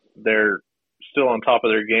they're still on top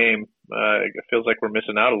of their game, it feels like we're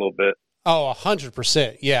missing out a little bit. Oh,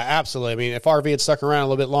 100%. Yeah, absolutely. I mean, if RV had stuck around a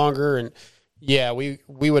little bit longer, and yeah, we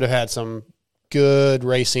would have had some good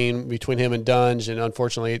racing between him and Dunge, and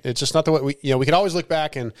unfortunately, it's just not the way we could always look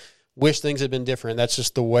back and wish things had been different. That's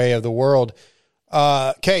just the way of the world.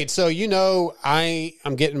 Cade, so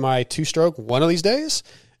I'm getting my 2-stroke one of these days,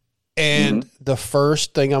 and the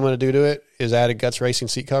first thing I'm going to do to it is add a Guts Racing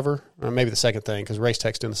seat cover, or maybe the second thing, because Race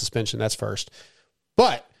Tech's doing the suspension. That's first.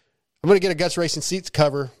 But I'm going to get a Guts Racing seats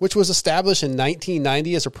cover, which was established in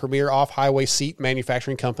 1990 as a premier off-highway seat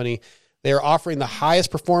manufacturing company. They are offering the highest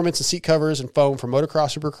performance in seat covers and foam for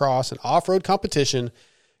motocross, supercross, and off-road competition.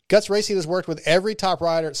 Guts Racing has worked with every top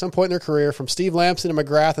rider at some point in their career, from Steve Lamson and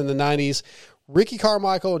McGrath in the 90s, Ricky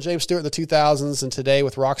Carmichael and James Stewart in the 2000s, and today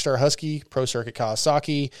with Rockstar Husky, Pro Circuit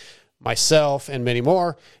Kawasaki, myself, and many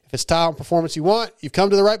more. If it's style and performance you want, you've come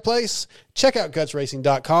to the right place. Check out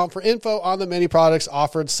gutsracing.com for info on the many products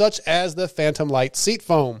offered, such as the Phantom Light seat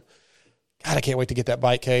foam. God, I can't wait to get that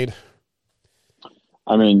bike, Cade.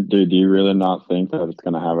 I mean, dude, do you really not think that it's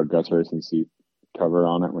going to have a Guts Racing seat cover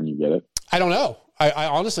on it when you get it? I don't know. I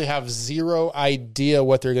honestly have zero idea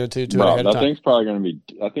what they're going to do to it ahead of time. I think it's probably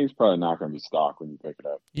not going to be stock when you pick it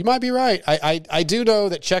up. You might be right. I do know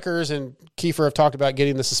that Checkers and Kiefer have talked about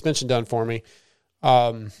getting the suspension done for me.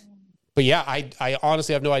 But yeah, I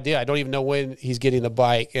honestly have no idea. I don't even know when he's getting the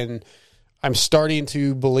bike, and I'm starting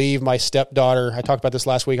to believe my stepdaughter, I talked about this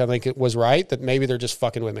last week, I think it was right, that maybe they're just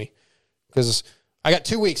fucking with me. Because I got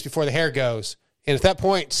 2 weeks before the hair goes. And at that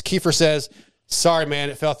point, Kiefer says, sorry, man,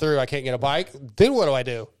 it fell through. I can't get a bike. Then what do I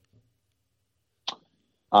do?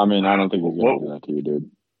 I mean, I don't think he's going to do that to you, dude.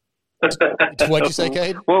 What'd you say,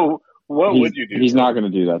 Cade? Whoa, what would you do? He's not going to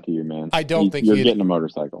do that to you, man. I don't think you're getting a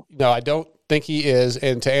motorcycle. No, I don't think he is.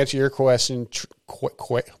 And to answer your question,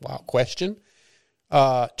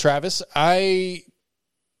 Travis, I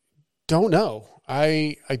don't know.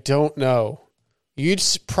 I don't know. You'd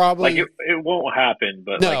probably it won't happen,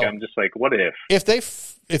 but no. I'm just like, what if?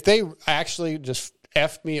 If they actually just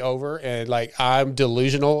effed me over and I'm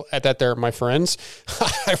delusional at that they're my friends,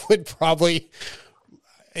 I would probably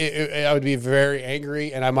I would be very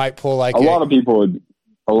angry, and I might pull a lot of people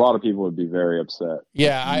would be very upset.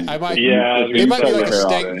 Yeah, I might. Yeah, it might be like a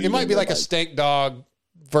stank. It might be like a stank dog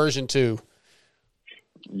version 2.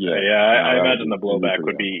 Yeah. I imagine the blowback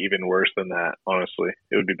would be even worse than that. Honestly,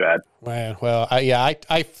 it would be bad. Well,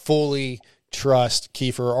 I fully trust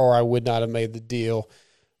Kiefer, or I would not have made the deal.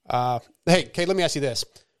 Hey, Kate, let me ask you this: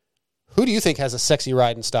 who do you think has a sexy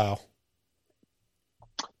riding style?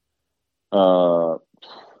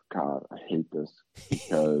 God, I hate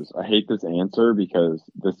this answer because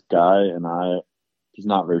this guy and he's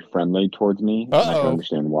not very friendly towards me. And I can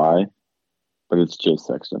understand why, but it's Chase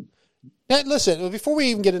Sexton. Now, listen, before we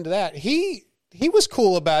even get into that, he was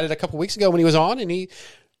cool about it a couple weeks ago when he was on, and he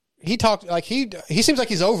talked like he seems like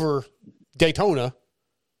he's over Daytona.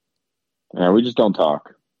 Yeah, we just don't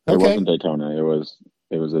talk. It Okay. wasn't Daytona. It was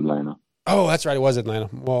Atlanta. Oh, that's right. It was Atlanta.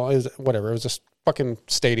 Well, it was whatever. It was just fucking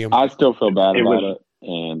stadium. I still feel bad about it,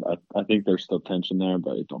 and I think there's still tension there,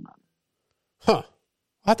 but it don't matter. Huh.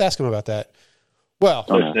 I'll have to ask him about that. Well,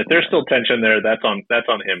 listen, if there's still tension there, that's on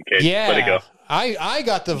him, Cade. Yeah. Let it go. I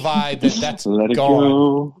got the vibe that's Let it gone.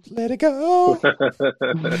 go. Let it go.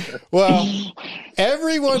 Well,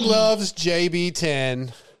 everyone loves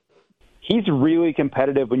JB10. He's really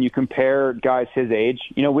competitive when you compare guys his age.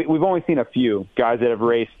 We've only seen a few guys that have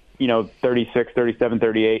raced, 36, 37,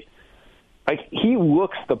 38. Like, he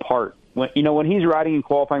looks the part. When he's riding in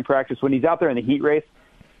qualifying practice, when he's out there in the heat race,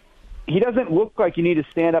 he doesn't look like you need to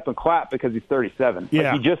stand up and clap because he's 37.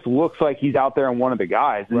 Yeah. Like, he just looks like he's out there and one of the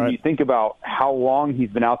guys. And Right. you think about how long he's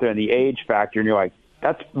been out there and the age factor, and you're like,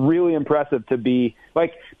 that's really impressive to be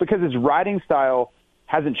like, because his riding style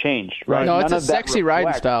hasn't changed. Right? No, it's None a of that sexy riding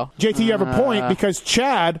reflects- style. JT, you have a point because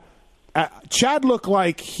Chad looked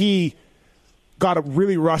like he got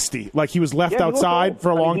really rusty, like he was left Yeah, he looked outside old. for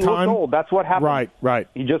a long he looked time. old. That's what happened. Right.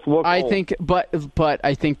 He just looked I old. think, but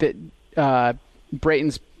I think that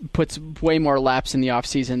Brayton's puts way more laps in the off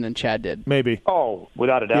season than Chad did. Maybe. Oh,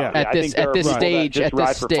 without a doubt. Yeah. At I this- think there at are this people stage- that just at this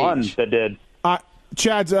ride for fun stage. that did.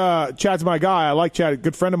 Chad's my guy. I like Chad,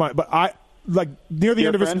 good friend of mine. But I like near the Dear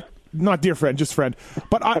end of friend? his, not dear friend, just friend.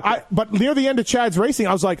 But but near the end of Chad's racing,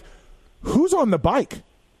 I was like, who's on the bike?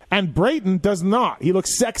 And Brayton does not. He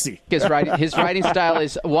looks sexy. His riding style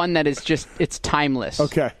is one that is just, it's timeless.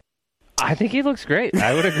 Okay. I think he looks great.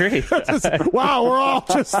 I would agree. Wow, we're all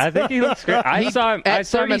just. I think he looks great. I saw him At at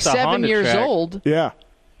the 37 Honda years track. old, Yeah.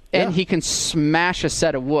 and he can smash a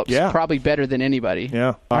set of whoops Yeah. probably better than anybody.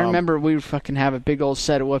 Yeah. I remember we would fucking have a big old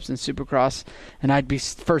set of whoops in Supercross, and I'd be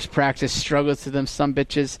first practice, struggle through them some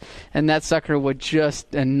bitches, and that sucker would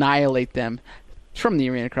just annihilate them. It's from the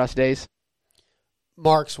arena cross days.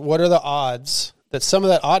 Marx, what are the odds that some of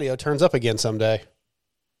that audio turns up again someday?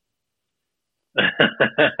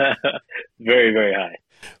 Very, very high.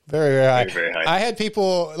 Very, very high. Very, very high. I had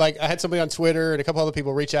people, like, I had somebody on Twitter and a couple other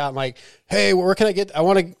people reach out and like, hey, where can I get,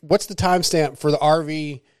 what's the timestamp for the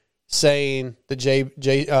RV saying that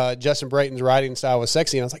Justin Brayton's riding style was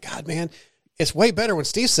sexy? And I was like, God, man, it's way better when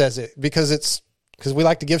Steve says it because we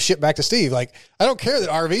like to give shit back to Steve. Like, I don't care that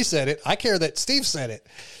RV said it. I care that Steve said it.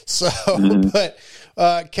 So, but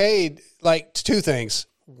Cade, like, two things.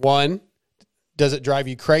 One, does it drive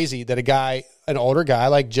you crazy that an older guy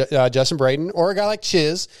like Justin Brayton or a guy like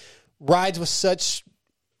Chiz rides with such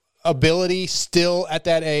ability still at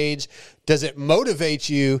that age? Does it motivate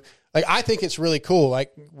you? Like, I think it's really cool.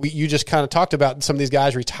 Like, you just kind of talked about some of these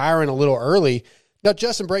guys retiring a little early. Now,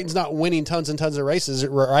 Justin Brayton's not winning tons and tons of races,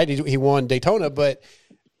 right? He won Daytona, but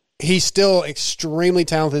he's still extremely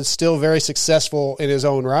talented, still very successful in his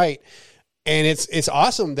own right. And it's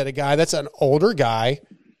awesome that a guy that's an older guy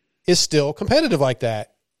is still competitive like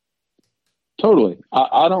that. Totally.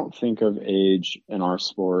 I don't think of age in our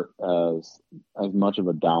sport as much of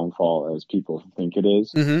a downfall as people think it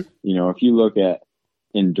is. Mm-hmm. You know, if you look at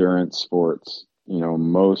endurance sports, you know,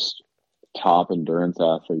 most top endurance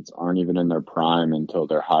athletes aren't even in their prime until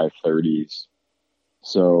their high 30s.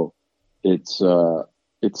 So it's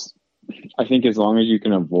I think as long as you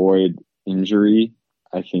can avoid injury,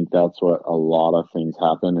 I think that's what a lot of things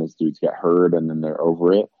happen is dudes get hurt and then they're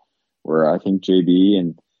over it. Where I think JB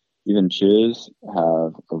and even Chiz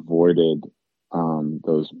have avoided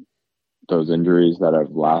those injuries that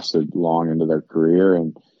have lasted long into their career.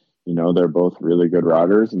 And, you know, they're both really good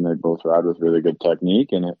riders and they both ride with really good technique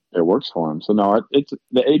and it works for them. So no, it's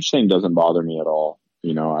the age thing doesn't bother me at all.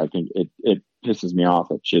 You know, I think it pisses me off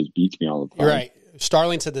that Chiz beats me all the time. You're right.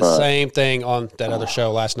 Starling said the same thing on that other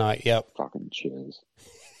show last night. Yep. Fucking Chiz.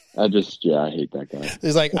 I hate that guy.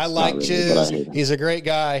 He's like, I like really, Chiz. but I hate him. He's a great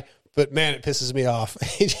guy, but man, it pisses me off.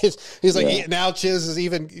 He's like, now Chiz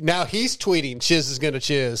is now he's tweeting Chiz is going to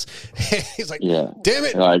Chiz. He's like, damn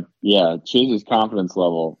it. Like, Chiz's confidence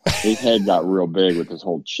level, his head got real big with this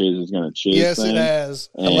whole Chiz is going to Chiz yes, thing. it has.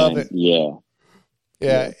 I And love it.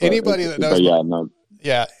 Yeah. Anybody that knows.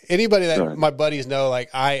 Anybody that Sure. my buddies know, like,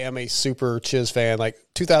 I am a super Chiz fan. Like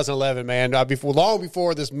 2011, man, long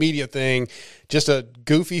before this media thing, just a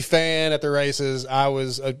goofy fan at the races. I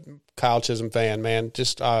was a Kyle Chisholm fan, man.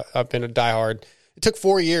 Just I've been a diehard. It took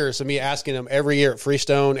 4 years of me asking him every year at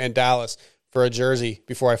Freestone and Dallas for a jersey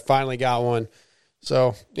before I finally got one.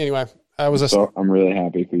 So anyway, So I'm really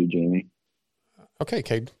happy for you, Jamie. Okay,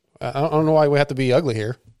 Cade. I don't know why we have to be ugly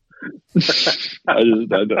here. You're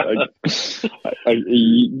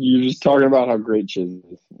just talking about how great Chiz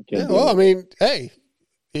is. I mean, hey,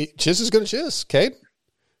 Chiz is going to Chiz, Cade.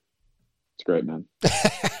 It's great, man.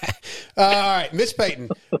 All right, Mitch Payton,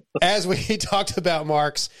 as we talked about,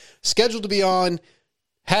 Marx, scheduled to be on,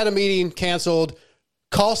 had a meeting canceled,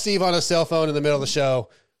 call Steve on his cell phone in the middle of the show,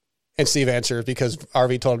 and Steve answered because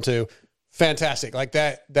RV told him to. Fantastic. Like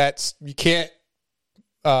that's you can't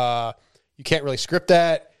really script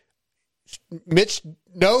that. Mitch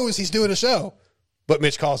knows he's doing a show, but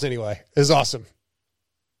Mitch calls anyway. It's awesome.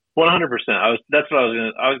 100%. That's what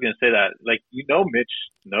I was gonna say that. Like, you know, Mitch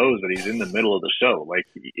knows that he's in the middle of the show. Like,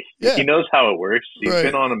 he knows how it works. He's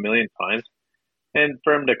been on a million times, and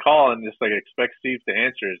for him to call and just like expect Steve to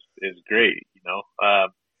answer is great. You know,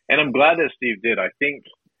 and I'm glad that Steve did. I think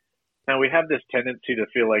Now we have this tendency to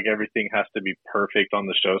feel like everything has to be perfect on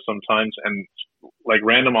the show sometimes, and like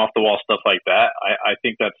random off the wall stuff like that. I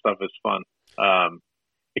think that stuff is fun.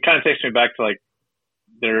 It kind of takes me back to like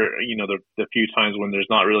the few times when there's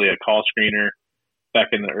not really a call screener back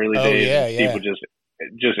in the early days. Yeah, and Steve would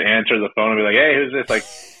just answer the phone and be like, "Hey, who's this?" Like,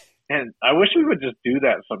 and I wish we would just do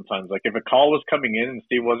that sometimes. Like if a call was coming in and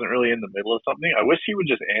Steve wasn't really in the middle of something, I wish he would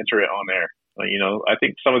just answer it on air. Like, I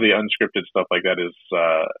think some of the unscripted stuff like that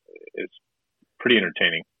is pretty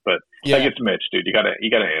entertaining. But like it's Mitch, dude. You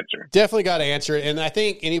gotta answer. Definitely got to answer it. And I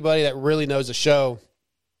think anybody that really knows the show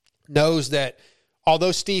knows that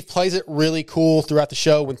although Steve plays it really cool throughout the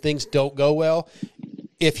show when things don't go well,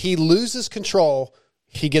 if he loses control,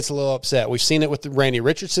 he gets a little upset. We've seen it with Randy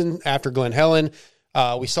Richardson after Glenn Helen.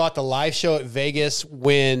 We saw it the live show at Vegas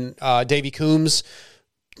when Davey Coombs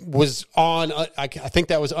was on. I think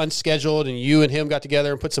that was unscheduled, and you and him got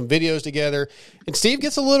together and put some videos together. And Steve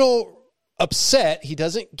gets a little upset. He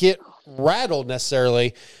doesn't get rattled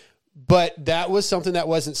necessarily, but that was something that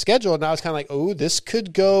wasn't scheduled. And I was kind of like, oh, this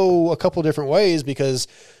could go a couple different ways because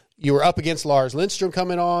you were up against Lars Lindstrom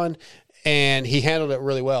coming on, and he handled it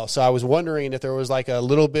really well. So I was wondering if there was like a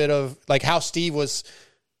little bit of like how Steve was,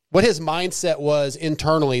 what his mindset was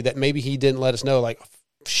internally that maybe he didn't let us know. Like,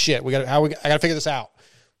 shit, I got to figure this out.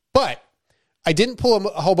 But I didn't pull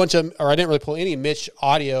a whole bunch of, or I didn't really pull any Mitch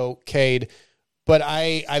audio, Cade, but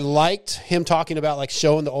I liked him talking about like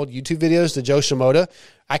showing the old YouTube videos to Joe Shimoda.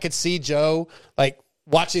 I could see Joe like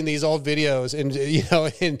watching these old videos and,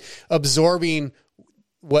 and absorbing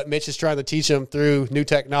what Mitch is trying to teach him through new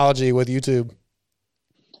technology with YouTube.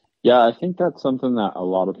 Yeah, I think that's something that a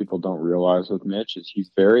lot of people don't realize with Mitch is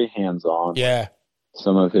he's very hands-on. Yeah.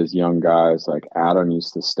 Some of his young guys, like Adam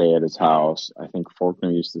used to stay at his house. I think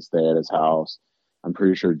Faulkner used to stay at his house. I'm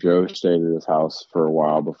pretty sure Joe stayed at his house for a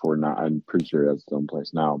while before now. I'm pretty sure he has his own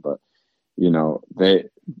place now, but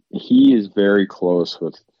he is very close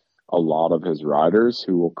with a lot of his riders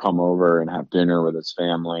who will come over and have dinner with his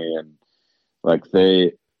family. And like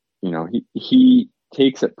he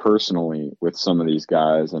takes it personally with some of these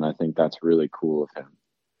guys. And I think that's really cool of him.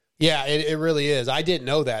 Yeah, it really is. I didn't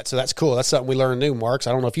know that, so that's cool. That's something we learned new, Marx.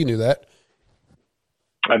 I don't know if you knew that.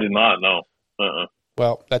 I did not know.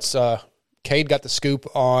 Well, that's Cade got the scoop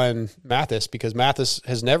on Mathis because Mathis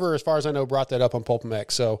has never, as far as I know, brought that up on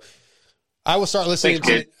PulpMX. So I will start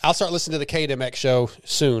listening. I'll start listening to the Cade MX show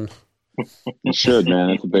soon. You should,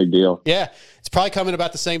 man. It's a big deal. Yeah, it's probably coming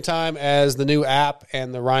about the same time as the new app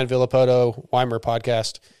and the Ryan Villapoto Weimer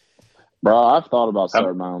podcast. Bro, I've thought about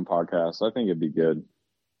starting my own podcast. I think it'd be good.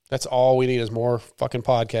 That's all we need is more fucking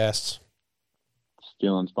podcasts.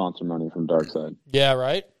 Stealing sponsor money from Darkside. Yeah,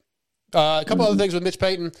 right? A couple other things with Mitch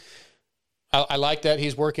Payton. I like that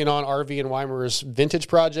he's working on RV and Weimer's vintage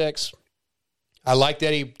projects. I like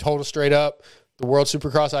that he told us straight up the World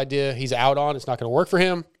Supercross idea he's out on. It's not going to work for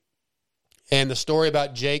him. And the story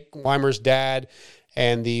about Jake Weimer's dad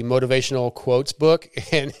and the motivational quotes book.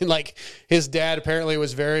 And like his dad apparently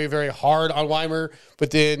was very, very hard on Weimer,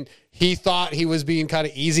 but then he thought he was being kind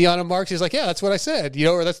of easy on him, Marx. He's like, yeah, that's what I said,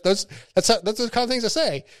 or that's the kind of things I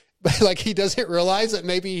say. But like he doesn't realize that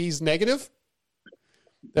maybe he's negative.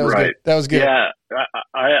 That was good. That was good. Yeah,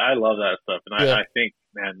 I love that stuff. And I think,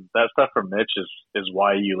 man, that stuff from Mitch is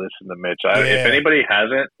why you listen to Mitch. If anybody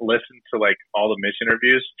hasn't listened to like all the Mitch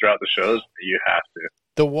interviews throughout the shows, you have to.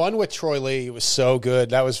 The one with Troy Lee was so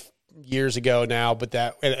good. That was years ago now, but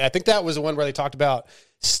I think that was the one where they talked about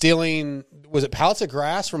stealing, was it pallets of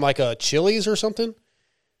grass from like a Chili's or something?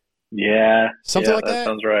 Yeah. Something like that? That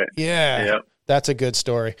sounds right. Yeah. Yep. That's a good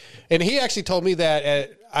story. And he actually told me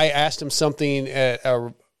that I asked him something at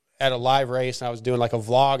a live race, and I was doing like a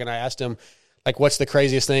vlog, and I asked him, like, what's the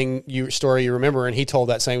craziest story you remember? And he told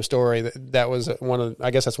that same story. That was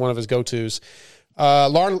I guess that's one of his go-tos.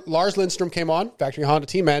 Lars Lindstrom came on, Factory Honda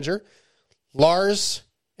team manager. Lars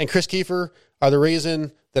and Chris Kiefer are the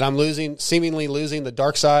reason that I'm seemingly losing the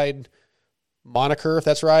Dark Side moniker, if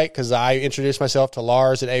that's right, because I introduced myself to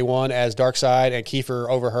Lars at A1 as Dark Side, and Kiefer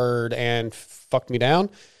overheard and fucked me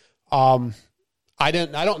down. I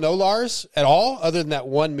don't know Lars at all, other than that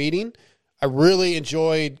one meeting. I really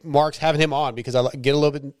enjoyed Marx having him on because I get a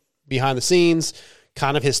little bit behind the scenes,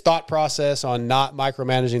 kind of his thought process on not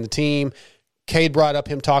micromanaging the team. Cade brought up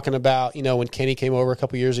him talking about, when Kenny came over a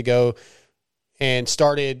couple years ago and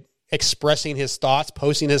started expressing his thoughts,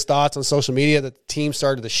 posting his thoughts on social media, that the team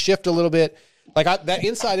started to shift a little bit. Like that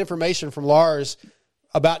inside information from Lars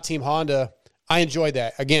about Team Honda, I enjoyed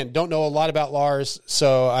that. Again, don't know a lot about Lars,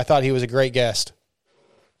 so I thought he was a great guest.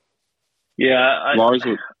 Yeah. Lars,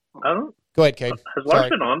 I don't. Go ahead, Cade. Has Lars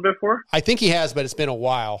been on before? I think he has, but it's been a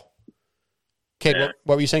while. Cade,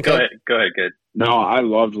 what were you saying, Go Cade? ahead, Cade. No, I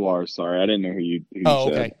loved Lars. Sorry, I didn't know who you said.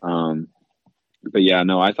 Okay. But yeah,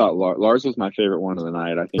 no, I thought Lars was my favorite one of the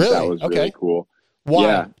night. I think that was really cool. Why?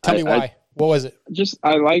 Yeah, Tell me why. What was it?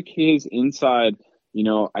 I like his inside.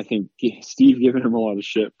 I think Steve giving him a lot of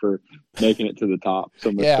shit for making it to the top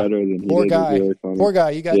so much better than he poor did. Guy. Really funny. Poor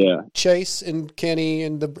guy. You got Chase and Kenny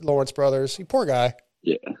and the Lawrence brothers. Poor guy.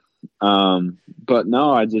 Yeah. But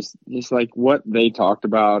no, I just like what they talked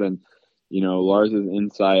about and, Lars's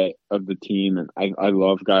insight of the team. And I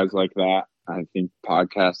love guys like that. I think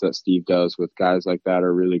podcasts that Steve does with guys like that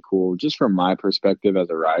are really cool, just from my perspective as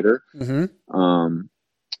a rider. Mm-hmm.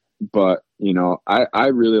 But, I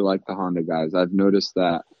really like the Honda guys. I've noticed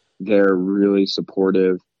that they're really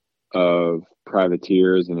supportive of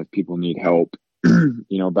privateers and if people need help.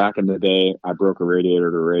 Back in the day, I broke a radiator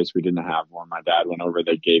to race. We didn't have one. My dad went over.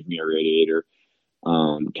 They gave me a radiator.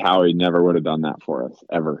 Cowie never would have done that for us,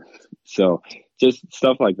 ever. So just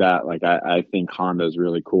stuff like that. Like, I think Honda is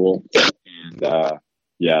really cool. And,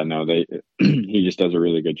 he just does a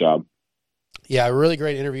really good job. Yeah, a really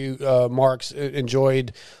great interview. Marx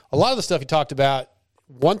enjoyed a lot of the stuff he talked about.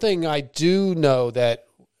 One thing I do know that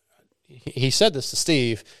he said this to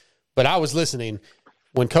Steve, but I was listening.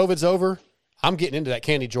 When COVID's over, I'm getting into that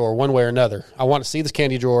candy drawer one way or another. I want to see this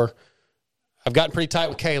candy drawer. I've gotten pretty tight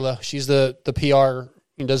with Kayla. She's the PR,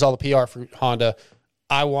 does all the PR for Honda.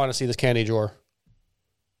 I want to see this candy drawer.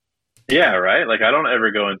 Yeah, right? Like, I don't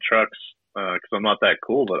ever go in trucks because I'm not that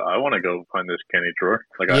cool, but I want to go find this candy drawer.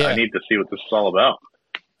 Like, I need to see what this is all about.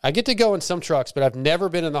 I get to go in some trucks, but I've never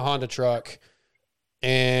been in the Honda truck.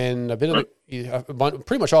 And I've been in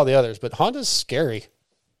pretty much all the others, but Honda's scary.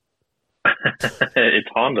 It's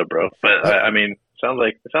Honda, bro. But sounds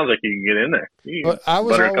like you can get in there. You can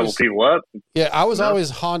butter a couple people up. Yeah, I was always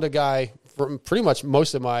Honda guy for pretty much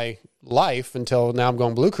most of my life until now I'm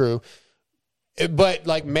going Blue Crew. But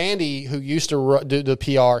like Mandy, who used to do the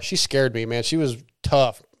PR, she scared me, man. She was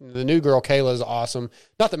tough. The new girl, Kayla, is awesome.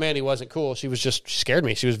 Not that Mandy wasn't cool. She scared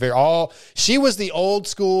me. She was she was the old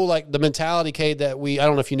school, like the mentality, Cade, that I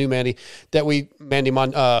don't know if you knew Mandy,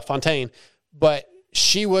 Fontaine, but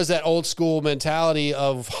she was that old school mentality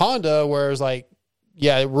of Honda where it was like,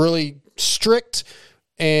 really strict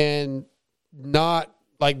and not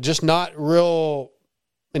real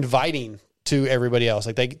inviting to everybody else.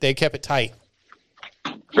 Like they kept it tight.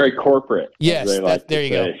 Very corporate. Yes, there you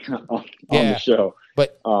go. on the show.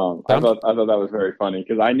 But I thought that was very funny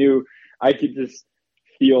because I knew I could just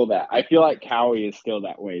feel that. I feel like Cowie is still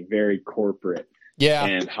that way, very corporate. Yeah.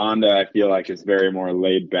 And Honda, I feel like, is very more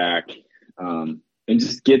laid back and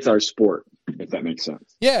just gets our sport, if that makes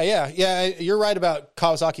sense. Yeah. You're right about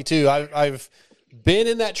Kawasaki too. I've been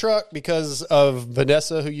in that truck because of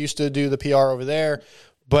Vanessa, who used to do the PR over there.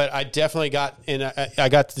 But I definitely got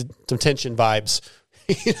some tension vibes.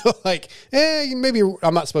 Maybe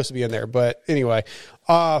I'm not supposed to be in there. But anyway,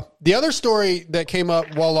 the other story that came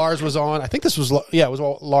up while Lars was on, I think this was, it was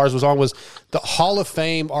while Lars was on, was the Hall of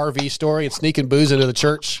Fame RV story and sneaking booze into the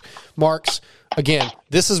church. Marks, again,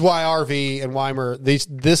 this is why RV and Weimer,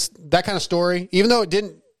 that kind of story, even though it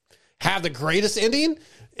didn't have the greatest ending,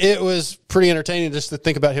 it was pretty entertaining just to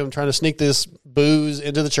think about him trying to sneak this booze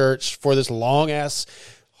into the church for this long-ass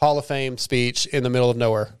Hall of Fame speech in the middle of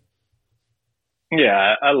nowhere.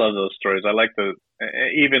 Yeah, I love those stories. I like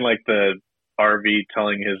even the RV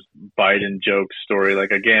telling his Biden joke story.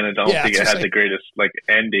 Like, again, I don't think it had the greatest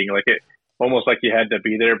ending. Like, it almost like you had to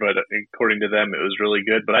be there, but according to them, it was really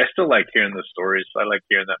good. But I still like hearing the stories. I like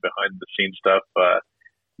hearing that behind the scenes stuff.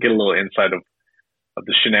 Get a little insight of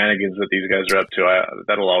the shenanigans that these guys are up to.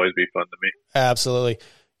 That'll always be fun to me. Absolutely.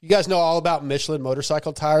 You guys know all about Michelin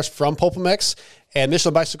motorcycle tires from PulpMX, and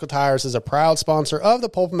Michelin Bicycle Tires is a proud sponsor of the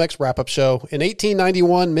PulpMX Wrap-Up Show. In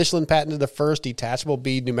 1891, Michelin patented the first detachable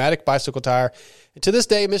bead pneumatic bicycle tire, and to this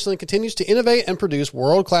day, Michelin continues to innovate and produce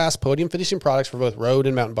world-class podium finishing products for both road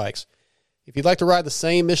and mountain bikes. If you'd like to ride the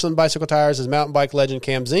same Michelin bicycle tires as mountain bike legend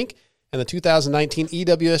Cam Zink and the 2019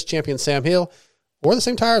 EWS champion Sam Hill, or the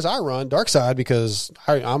same tires I run, Dark Side, because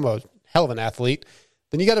I'm a hell of an athlete,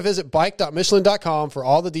 then you got to visit bike.michelin.com for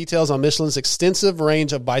all the details on Michelin's extensive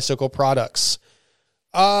range of bicycle products.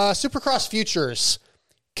 Supercross Futures.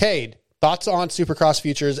 Cade, thoughts on Supercross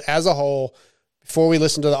Futures as a whole before we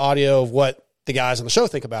listen to the audio of what the guys on the show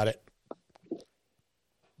think about it?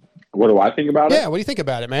 What do I think about it? Yeah, what do you think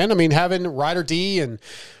about it, man? I mean, having Ryder D and,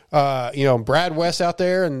 Brad West out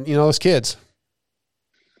there and, those kids.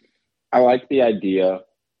 I like the idea.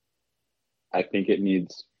 I think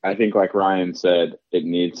like Ryan said, it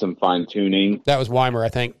needs some fine tuning. That was Weimer, I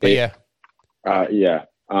think. But yeah.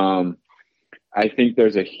 I think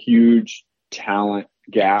there's a huge talent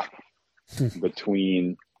gap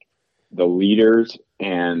between the leaders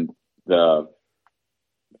and the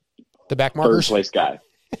back markers, third place guy.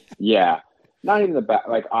 Yeah, not even the back,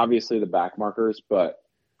 like obviously the back markers, but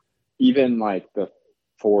even like the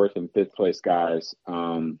fourth and fifth place guys.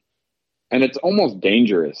 And it's almost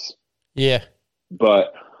dangerous. Yeah,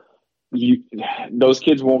 but those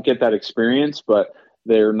kids won't get that experience, but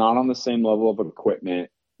they're not on the same level of equipment.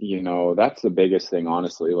 That's the biggest thing,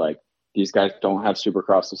 honestly. Like, these guys don't have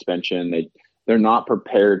Supercross suspension. They're not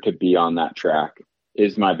prepared to be on that track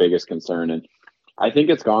is my biggest concern. And I think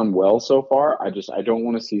it's gone well so far. I don't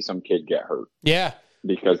want to see some kid get hurt. Yeah.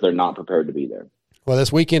 Because they're not prepared to be there. Well,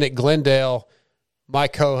 this weekend at Glendale, my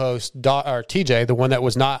co-host, or TJ, the one that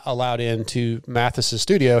was not allowed into Mathis's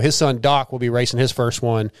studio, his son Doc will be racing his first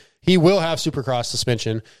one. He will have Supercross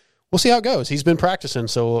suspension. We'll see how it goes. He's been practicing,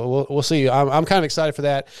 so we'll see. I'm kind of excited for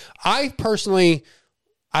that. I personally,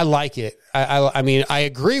 I like it. I mean, I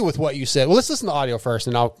agree with what you said. Well, let's listen to the audio first,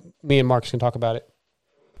 and me and Marx can talk about it.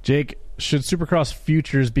 Jake, should Supercross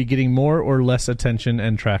futures be getting more or less attention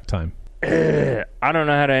and track time? I don't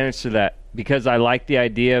know how to answer that because I like the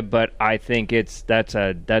idea, but I think that's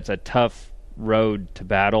a tough road to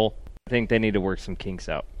battle. I think they need to work some kinks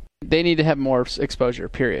out. They need to have more exposure,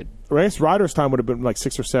 period. Race Riders' time would have been like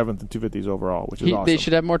 6th or 7th in 250s overall, which is awesome. They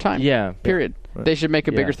should have more time. Yeah. Period. Right. They should make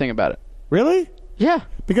a bigger thing about it. Really? Yeah.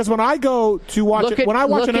 Because when I go to watch when I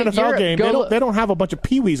watch an NFL game, they don't have a bunch of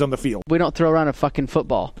peewees on the field. We don't throw around a fucking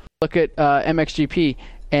football. Look at MXGP,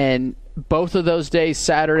 and both of those days,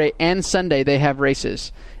 Saturday and Sunday, they have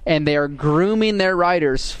races, and they are grooming their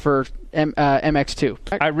riders for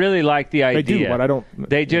MX2. I really like the idea. They do, but I don't.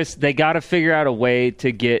 They got to figure out a way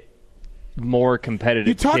to get more competitive.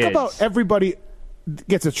 You talk kids. about everybody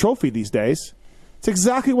gets a trophy these days. It's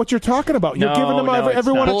exactly what you're talking about. You're giving them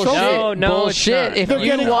everyone a trophy. No, bullshit.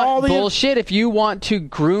 If you want to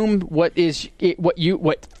groom what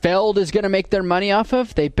Feld is going to make their money off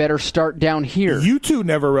of, they better start down here. You two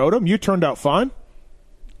never rode them. You turned out fine.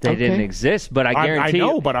 They didn't exist, but I guarantee I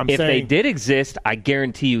know, you, but I'm if saying, they did exist, I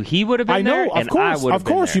guarantee you he would have been there, and I would have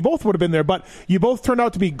been there. You both would have been there, but you both turned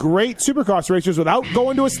out to be great Supercross racers without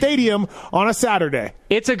going to a stadium on a Saturday.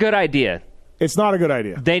 It's a good idea. It's not a good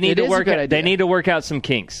idea. They need to work. They need to work out some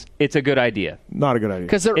kinks. It's a good idea. Not a good idea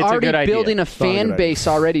because they're already building a fan base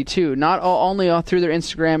already too. Not only through their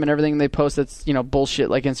Instagram and everything they post. That's bullshit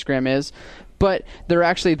like Instagram is. But they're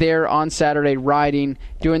actually there on Saturday riding,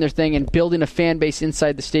 doing their thing, and building a fan base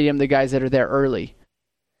inside the stadium, the guys that are there early.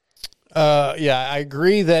 Yeah, I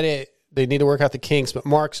agree that they need to work out the kinks. But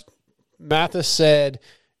Marx, Mathis said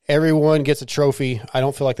everyone gets a trophy. I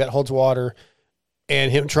don't feel like that holds water. And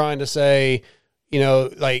him trying to say,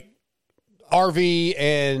 like RV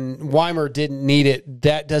and Weimer didn't need it,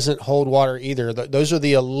 that doesn't hold water either. Those are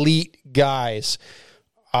the elite guys.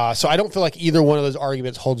 So I don't feel like either one of those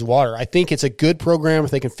arguments holds water. I think it's a good program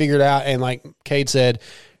if they can figure it out. And like Cade said,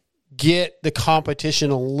 get the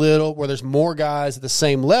competition a little where there's more guys at the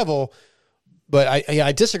same level. But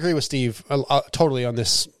I disagree with Steve totally on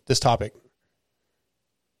this topic.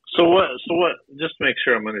 So what? Just to make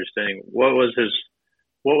sure I'm understanding, what was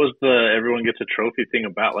the everyone gets a trophy thing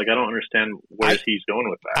about? Like, I don't understand where he's going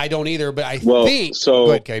with that. I don't either, but I think. So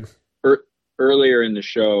go ahead, Cade. Earlier in the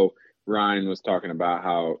show, Ryan was talking about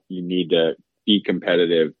how you need to be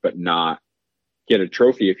competitive, but not get a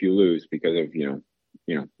trophy if you lose because of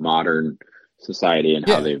modern society and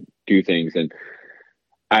how they do things. And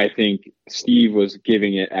I think Steve was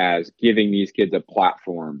giving it as giving these kids a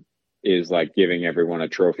platform is like giving everyone a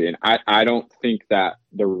trophy. And I don't think that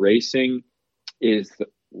the racing is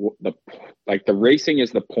the racing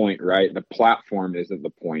is the point, right? The platform isn't the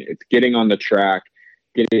point. It's getting on the track,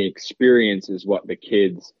 getting experience is what the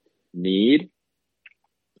kids need,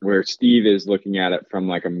 where Steve is looking at it from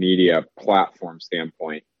like a media platform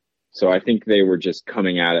standpoint. So I think they were just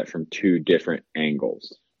coming at it from two different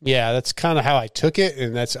angles. Yeah, that's kind of how I took it,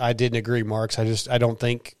 and I didn't agree, Marx. I don't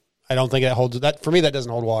think that holds that for me. That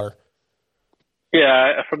doesn't hold water.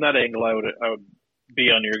 Yeah, from that angle, I would be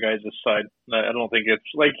on your guys' side. I don't think it's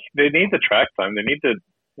like they need the track time. They need to.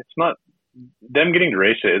 It's not them getting to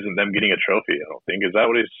race it. Isn't them getting a trophy? I don't think. Is that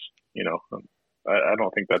what he's? I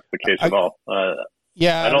don't think that's the case at all.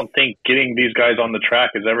 I don't think getting these guys on the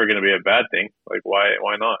track is ever going to be a bad thing. Like,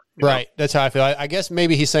 why not? Right. That's how I feel. I guess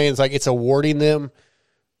maybe he's saying it's awarding them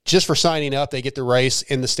just for signing up. They get to race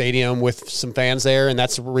in the stadium with some fans there, and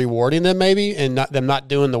that's rewarding them maybe, and them not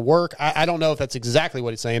doing the work. I don't know if that's exactly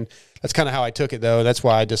what he's saying. That's kind of how I took it, though. That's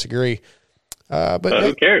why I disagree. But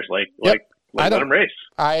who cares? Let them race.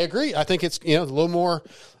 I agree. I think it's a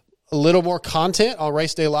little more content on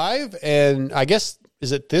Race Day Live, and I guess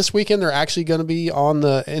is it this weekend they're actually going to be in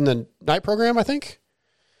the night program, I think?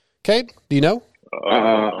 Cade, do you know?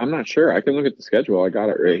 I'm not sure. I can look at the schedule. I got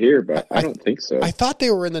it right here, but I don't think so. I thought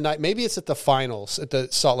they were in the night. Maybe it's at the finals at the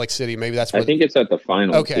Salt Lake City. Maybe that's what I think it's at the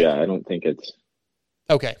finals. Okay. Yeah, I don't think it's.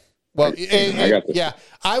 Okay. Well, I got this. yeah,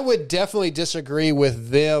 I would definitely disagree with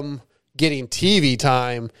them getting TV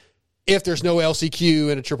time if there's no LCQ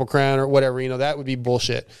and a Triple Crown or whatever. That would be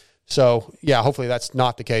bullshit. So, yeah, hopefully that's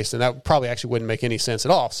not the case, and that probably actually wouldn't make any sense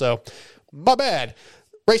at all. So, my bad.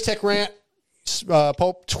 Race Tech Rant,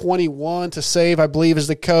 Pulp 21 to save, I believe, is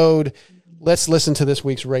the code. Let's listen to this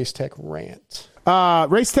week's Race Tech Rant.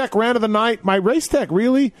 Race Tech Rant of the night. My Race Tech,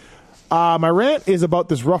 really, my rant is about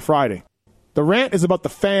this rough riding. The rant is about the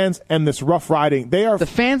fans and this rough riding. The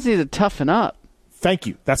fans need to toughen up. Thank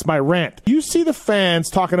you. That's my rant. You see the fans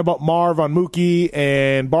talking about Marv on Mookie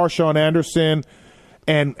and Barshaw and Anderson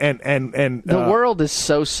and the world is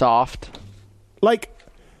so soft. Like,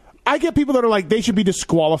 I get people that are like, they should be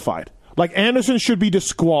disqualified. Like, Anderson should be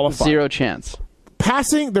disqualified. Zero chance.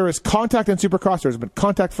 Passing, there is contact in Supercross. There's been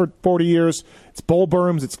contact for 40 years. It's bull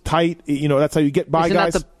berms. It's tight. That's how you get by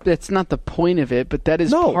guys. That's not the point of it, but that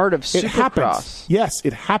is part of Supercross. It happens. Yes,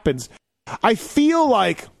 it happens. I feel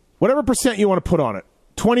like whatever percent you want to put on it,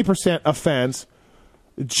 20% of fans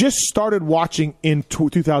just started watching in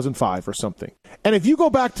 2005 or something. And if you go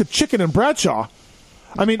back to Chicken and Bradshaw,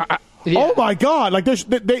 I mean, oh my God, like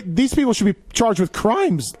these people should be charged with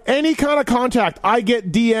crimes. Any kind of contact, I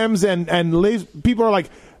get DMs and people are like,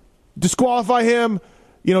 disqualify him.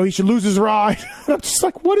 He should lose his ride. I'm just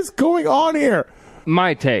like, what is going on here?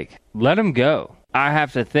 My take, let him go. I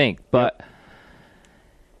have to think, but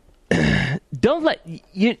don't let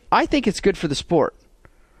you. I think it's good for the sport.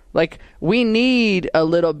 Like, we need a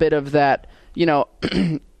little bit of that,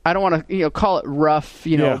 I don't want to, call it rough,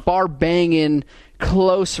 bar banging,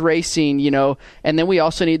 close racing, and then we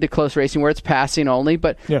also need the close racing where it's passing only.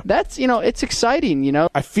 But that's, it's exciting,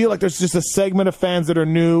 I feel like there's just a segment of fans that are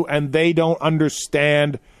new and they don't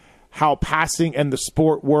understand how passing and the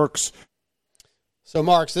sport works. So,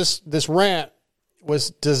 Marx, this rant was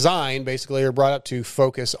designed basically or brought up to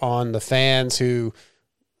focus on the fans who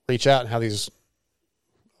reach out and have these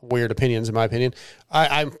weird opinions, in my opinion.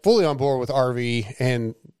 I'm fully on board with RV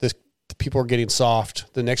and the people are getting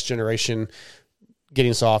soft. The next generation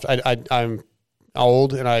getting soft. I'm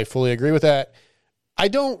old and I fully agree with that. I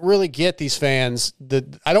don't really get these fans.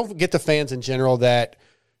 I don't get the fans in general that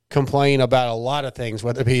complain about a lot of things,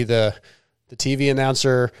 whether it be the TV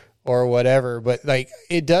announcer or whatever. But like,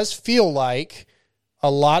 it does feel like a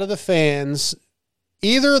lot of the fans,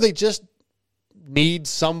 either they just need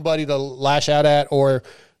somebody to lash out at, or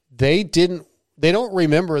they don't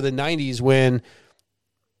remember the 90s when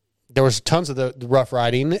there was tons of the rough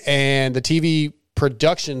riding and the TV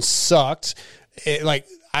production sucked.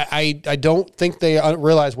 I don't think they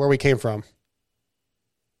realize where we came from.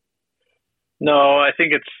 No, I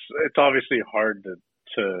think it's obviously hard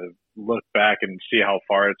to look back and see how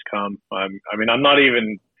far it's come. I mean, I'm not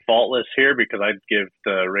even faultless here because I'd give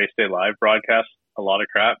the Race Day Live broadcast a lot of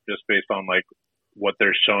crap just based on like what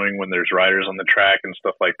they're showing when there's riders on the track and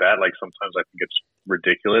stuff like that. Like, sometimes I think it's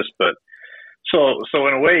ridiculous, but so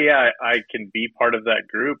in a way, yeah, I can be part of that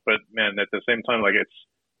group, but man, at the same time, like, it's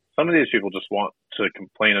some of these people just want to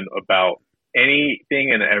complain about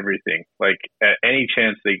anything and everything, like at any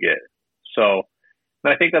chance they get. So,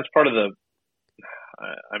 and I think that's part of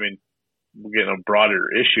I mean, we're getting a broader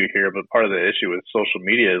issue here, but part of the issue with social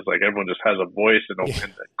media is like everyone just has a voice and a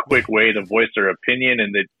quick way to voice their opinion,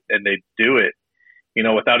 and they do it,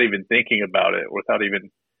 without even thinking about it, without even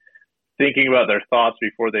thinking about their thoughts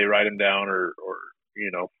before they write them down or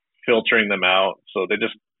filtering them out. So they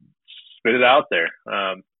just spit it out there.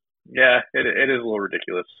 Yeah, it is a little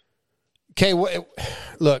ridiculous. Okay,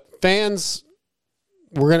 look, fans,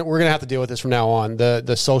 we're gonna have to deal with this from now on.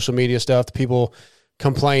 The social media stuff, the people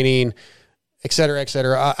complaining, et cetera, et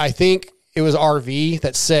cetera. I think it was RV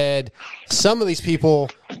that said some of these people,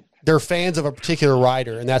 they're fans of a particular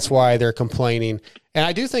rider, and that's why they're complaining. And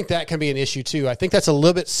I do think that can be an issue too. I think that's a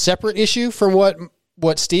little bit separate issue from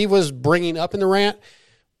what Steve was bringing up in the rant.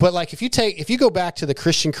 But like, if you go back to the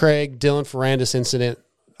Christian Craig, Dylan Ferrandis incident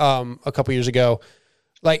a couple years ago,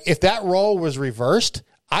 like if that role was reversed,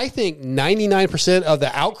 I think 99% of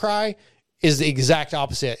the outcry is the exact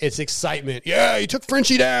opposite. It's excitement. Yeah, you took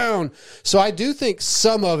Frenchie down. So I do think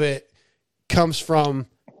some of it comes from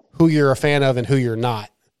who you're a fan of and who you're not.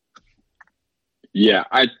 Yeah,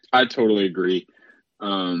 I totally agree.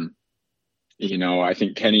 I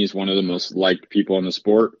think Kenny's one of the most liked people in the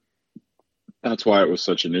sport. That's why it was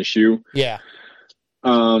such an issue. Yeah.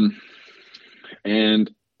 And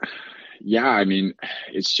Yeah, I mean,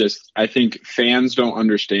 it's just, I think fans don't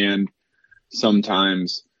understand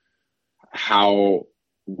sometimes how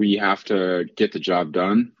we have to get the job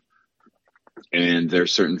done. And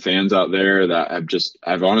there's certain fans out there that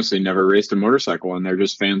I've honestly never raced a motorcycle, and they're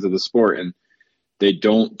just fans of the sport, and they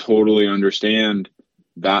don't totally understand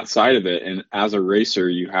that side of it. And as a racer,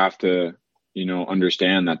 you have to,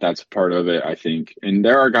 understand that that's part of it, I think. And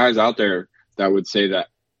there are guys out there that would say that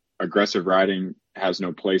aggressive riding has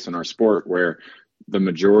no place in our sport, where the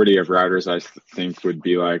majority of riders, I think, would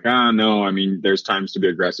be like, no, I mean, there's times to be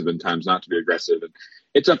aggressive and times not to be aggressive. And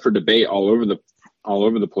it's up for debate all over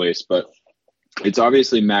the place, but it's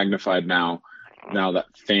obviously magnified now that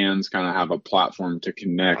fans kind of have a platform to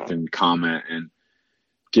connect and comment and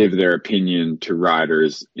give their opinion to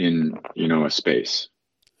riders in, a space.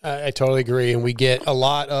 I totally agree. And we get a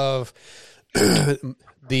lot of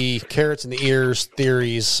the carrots and the ears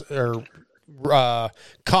theories or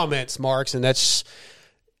comments, Marx. And that's,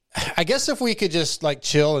 I guess if we could just like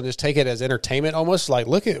chill and just take it as entertainment, almost like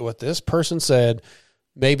look at what this person said,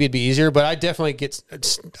 maybe it'd be easier. But I definitely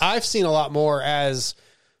I've seen a lot more as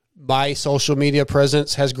my social media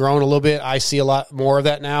presence has grown a little bit. I see a lot more of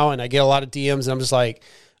that now, and I get a lot of DMs, and I'm just like,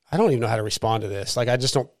 I don't even know how to respond to this. Like, I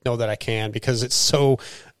just don't know that I can, because it's so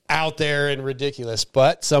out there and ridiculous.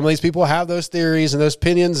 But some of these people have those theories and those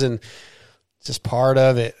opinions, and it's just part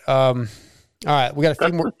of it. All right, we got a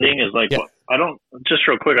few more. The thing is, like, I don't, just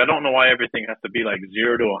real quick, I don't know why everything has to be like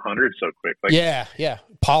 0 to 100 so quick. Like, yeah.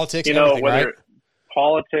 Politics, everything, whether right?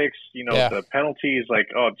 Politics, the penalties, like,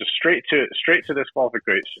 just straight to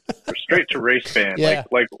disqualification, or straight to race ban. Yeah.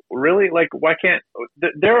 Like really, like, why can't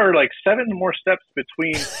there are like 7 more steps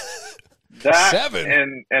between that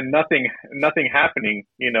 7? and nothing happening,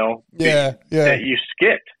 that you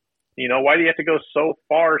skipped. Why do you have to go so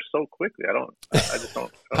far so quickly? I just don't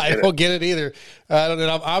I don't get it either. I don't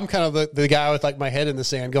know. I'm kind of the guy with like my head in the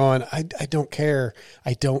sand going, I don't care.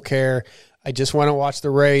 I don't care. I just want to watch the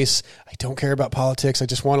race. I don't care about politics. I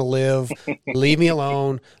just want to live. Leave me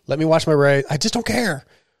alone. Let me watch my race. I just don't care.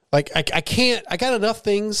 Like, I can't. I got enough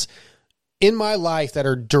things in my life that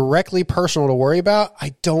are directly personal to worry about.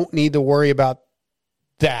 I don't need to worry about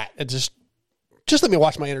that. It just let me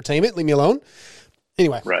watch my entertainment. Leave me alone.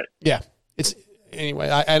 Anyway. Right. Yeah. Anyway.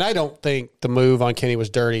 I don't think the move on Kenny was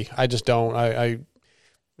dirty. I just don't.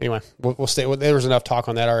 Anyway, we'll stay. There was enough talk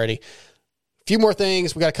on that already. Few more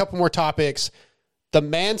things. We got a couple more topics. The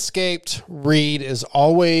Manscaped read is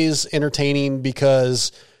always entertaining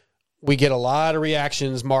because we get a lot of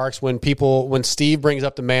reactions, Marks, when Steve brings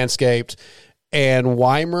up the Manscaped, and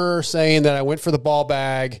Weimer saying that I went for the ball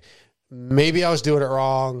bag. Maybe I was doing it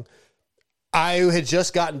wrong. I had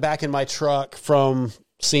just gotten back in my truck from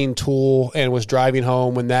seeing Tool and was driving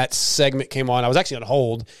home when that segment came on. I was actually on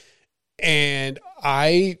hold, and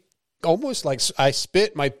I almost like I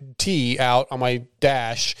spit my tea out on my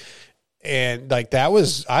dash, and like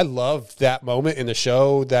I loved that moment in the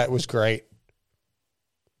show. That was great.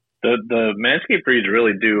 The Manscaped reads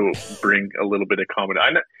really do bring a little bit of comedy.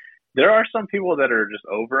 I know there are some people that are just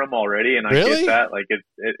over them already, and I get that. Like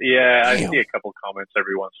I see a couple comments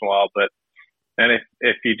every once in a while, but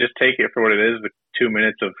if you just take it for what it is, with 2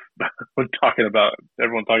 minutes of everyone talking about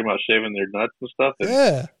shaving their nuts and stuff,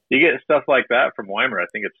 and you get stuff like that from Weimer. I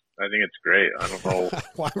think it's great. I don't know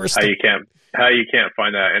how you can't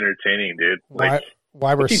find that entertaining, dude. Like,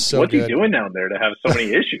 Weimer's so what's good. he doing down there to have so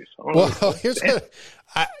many issues? Well, here's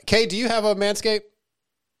Cade, do you have a Manscaped?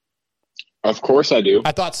 Of course I do.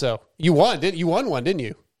 I thought so. You won one, didn't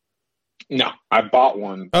you? No, I bought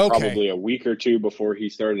one probably a week or two before he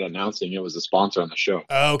started announcing it was a sponsor on the show.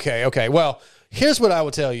 Okay. Well, here's what I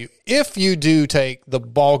will tell you. If you do take the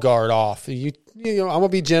ball guard off, I'm going to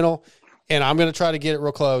be gentle, and I'm going to try to get it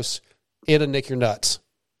real close. It'll nick your nuts.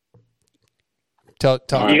 You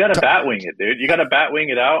got to bat wing it, dude. You got to bat wing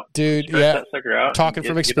it out. Dude, that sucker out. Talking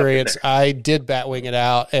from experience, I did bat wing it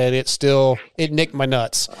out, and it nicked my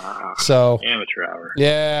nuts. So amateur hour.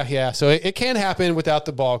 Yeah. So it can happen without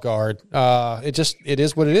the ball guard. It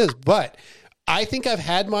is what it is. But I think I've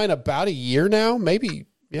had mine about a year now, maybe.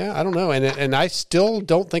 Yeah, I don't know, and I still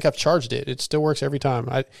don't think I've charged it. It still works every time.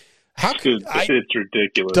 It's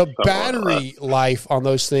ridiculous. The battery life on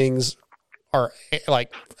those things are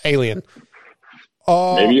like alien.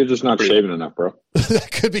 Maybe you're just not shaving enough, bro. That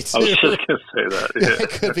could be too. I was just going to say that. Yeah. That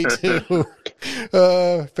could be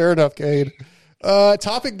too. Fair enough, Cade.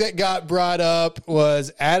 Topic that got brought up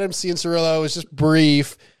was Adam Cianciarulo. It was just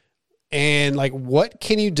brief. And, like, what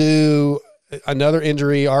can you do? Another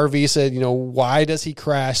injury. RV said, why does he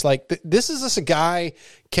crash? Like, this is just a guy,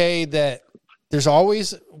 Cade, that there's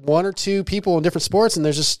always one or two people in different sports, and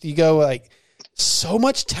there's just, you go, like, so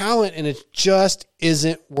much talent, and it just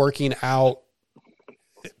isn't working out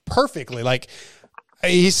perfectly. Like,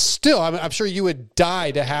 he's still, I'm sure you would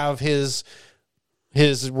die to have his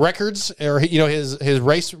records, or his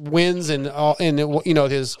race wins and all, and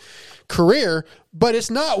his career, but it's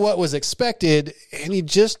not what was expected, and you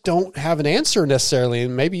just don't have an answer necessarily.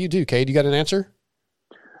 And maybe you do, Cade. You got an answer?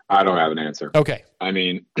 I don't have an answer. Okay. I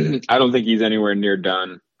mean, I don't think he's anywhere near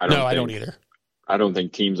done. I don't either. I don't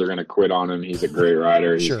think teams are going to quit on him. He's a great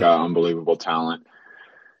rider. He's got unbelievable talent.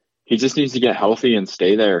 He just needs to get healthy and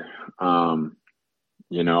stay there. I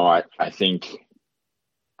think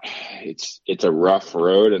it's a rough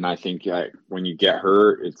road, and I think when you get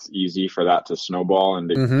hurt, it's easy for that to snowball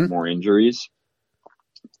into more injuries.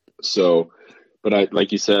 So, but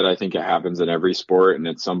like you said, I think it happens in every sport, and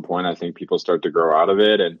at some point, I think people start to grow out of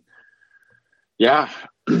it. And yeah,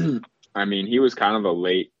 I mean, he was kind of a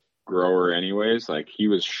late grower anyways. Like, he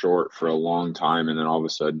was short for a long time, and then all of a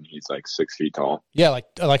sudden he's like 6 feet tall. Yeah,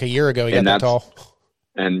 like a year ago he got that tall.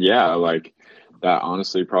 And yeah, like that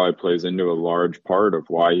honestly probably plays into a large part of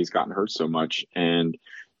why he's gotten hurt so much. And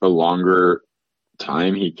the longer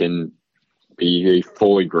time he can be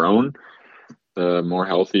fully grown, the more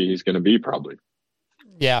healthy he's going to be probably.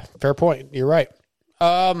 Yeah, fair point. You're right.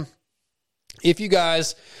 If you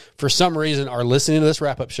guys, for some reason, are listening to this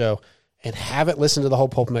wrap-up show and haven't listened to the whole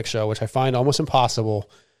PulpMX show, which I find almost impossible,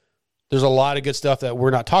 there's a lot of good stuff that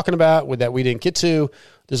we're not talking about, that we didn't get to.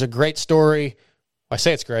 There's a great story. I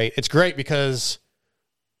say it's great. It's great because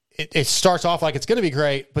it starts off like it's going to be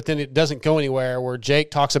great, but then it doesn't go anywhere, where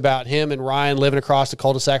Jake talks about him and Ryan living across the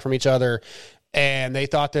cul-de-sac from each other, and they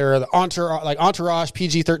thought they were the Entourage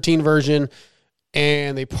PG-13 version,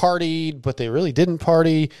 and they partied, but they really didn't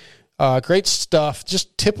party. Great stuff,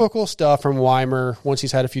 just typical stuff from Weimer once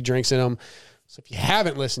he's had a few drinks in him. So if you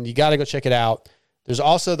haven't listened, you got to go check it out. There's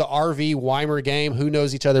also the RV Weimer game, Who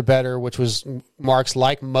Knows Each Other Better, which was Marx,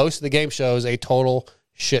 like most of the game shows, a total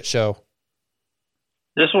shit show.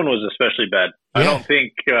 This one was especially bad. Yeah. I don't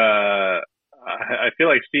think I feel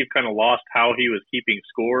like Steve kind of lost how he was keeping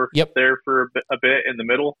score there for a bit in the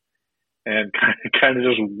middle, and kind of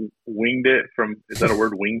just winged it from, is that a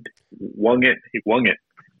word, winged? Wung it. He wung it.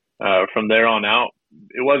 From there on out,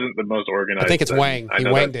 it wasn't the most organized. I think it's wang. He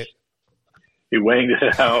wanged it. He wanged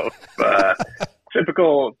it out.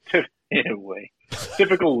 Typical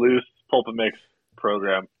loose PulpMX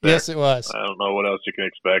program there. Yes, it was. I don't know what else you can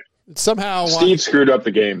expect. Somehow Steve screwed up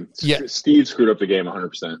the game. Yeah. Steve screwed up the game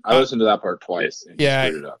 100%. I listened to that part twice. Yeah.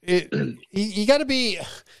 You have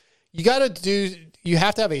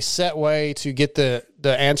to have a set way to get the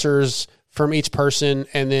answers from each person,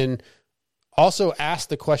 and then also ask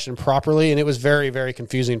the question properly. And it was very, very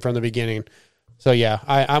confusing from the beginning. So yeah,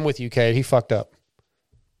 I'm with you, Cade. He fucked up.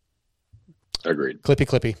 Agreed.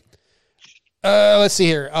 Clippy. Let's see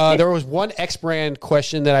here. There was one X brand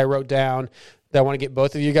question that I wrote down that I want to get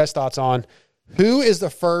both of you guys' thoughts on. Who is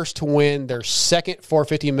the first to win their second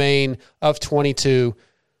 450 main of 22?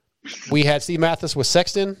 We had Steve Mathis with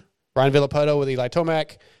Sexton, Ryan Villapoto with Eli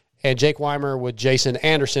Tomac, and Jake Weimer with Jason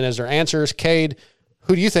Anderson as their answers. Cade,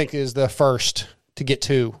 who do you think is the first to get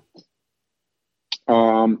two?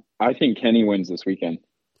 I think Kenny wins this weekend.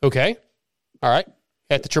 Okay. All right.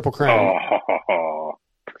 At the Triple Crown. Oh.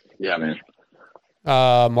 Yeah, man.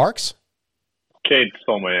 Marx? Cade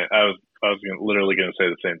stole my. I was literally going to say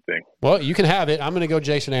the same thing. Well, you can have it. I'm going to go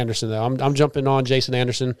Jason Anderson, though. I'm jumping on Jason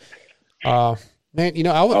Anderson. Man,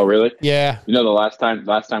 oh, really? Yeah. The last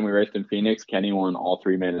time we raced in Phoenix, Kenny won all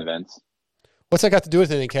 3 main events. What's that got to do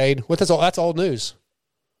with anything, Cade? That's old news.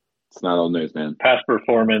 It's not old news, man. Past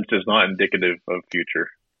performance is not indicative of future.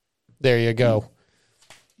 There you go.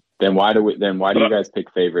 Then why do you guys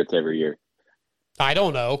pick favorites every year? I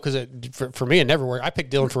don't know, because for me it never worked. I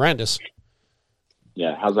picked Dylan Ferrandis.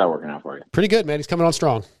 Yeah, how's that working out for you? Pretty good, man. He's coming on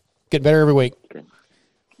strong. Getting better every week. Okay.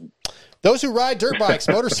 Those who ride dirt bikes,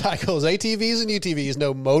 motorcycles, ATVs, and UTVs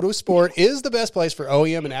know Motosport is the best place for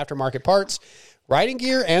OEM and aftermarket parts, riding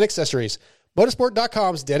gear, and accessories.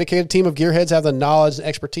 Motosport.com's dedicated team of gearheads have the knowledge and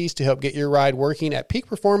expertise to help get your ride working at peak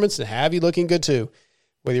performance and have you looking good too.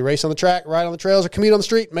 Whether you race on the track, ride on the trails, or commute on the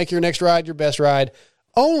street, make your next ride your best ride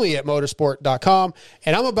only at Motosport.com.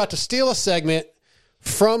 And I'm about to steal a segment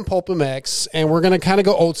from PulpMX, and we're going to kind of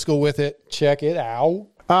go old school with it. Check it out.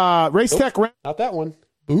 Race Tech. Not that one.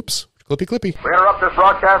 Oops. Clippy. We interrupt this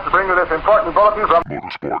broadcast to bring you this important bulletin from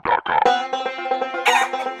Motosport.com.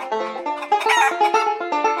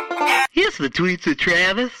 Here's the tweets of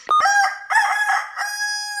Travis.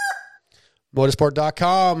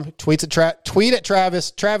 Motosport.com. Tweet at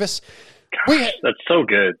Travis. Travis. Gosh, that's so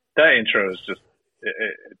good. That intro is just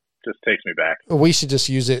just takes me back. We should just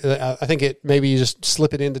use it. I think maybe you just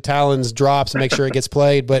slip it into Talon's drops and make sure it gets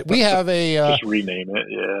played. But we have just rename it.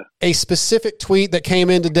 Yeah. A specific tweet that came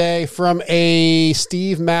in today from a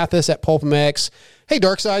Steve Mathis at PulpMX. Hey,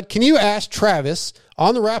 Darkside, can you ask Travis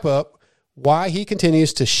on the wrap up why he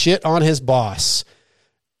continues to shit on his boss?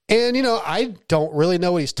 And, I don't really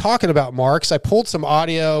know what he's talking about, Marx. I pulled some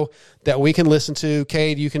audio that we can listen to.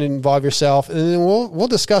 Cade, you can involve yourself, and then we'll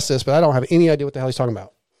discuss this, but I don't have any idea what the hell he's talking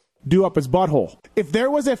about. Do up his butthole. If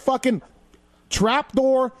there was a fucking trap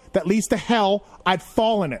door that leads to hell, I'd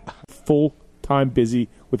fall in it. Full-time busy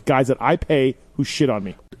with guys that I pay who shit on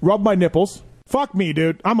me. Rub my nipples. Fuck me,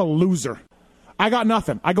 dude. I'm a loser. I got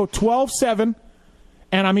nothing. I go 12-7.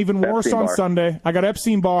 And I'm even worse Epstein on bar. Sunday. I got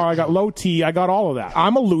Epstein bar. I got low T. I got all of that.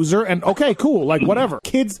 I'm a loser. And okay, cool. Like, whatever.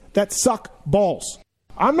 Kids that suck balls.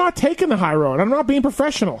 I'm not taking the high road. I'm not being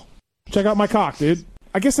professional. Check out my cock, dude.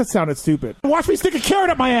 I guess that sounded stupid. Watch me stick a carrot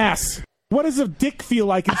up my ass. What does a dick feel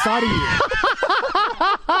like inside of you?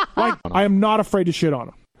 Like, I am not afraid to shit on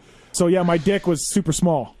him. So, yeah, my dick was super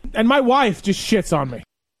small. And my wife just shits on me.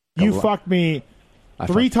 You fucked me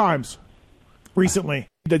 3 times recently.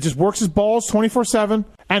 That just works his balls 24/7,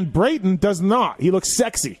 and Brayton does not. He looks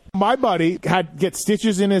sexy. My buddy get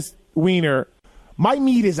stitches in his wiener. My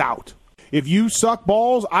meat is out. If you suck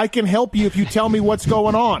balls, I can help you if you tell me what's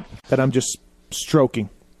going on. That I'm just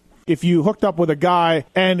stroking. If you hooked up with a guy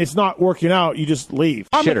and it's not working out, you just leave.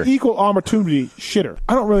 I'm an equal opportunity shitter.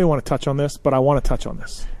 I don't really want to touch on this, but I want to touch on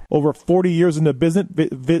this. Over 40 years in the business,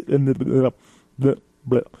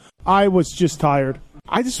 I was just tired.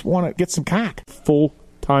 I just want to get some cock.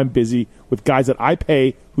 Full-time busy with guys that I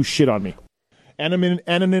pay who shit on me.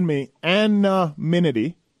 Anonymity.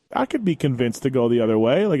 I could be convinced to go the other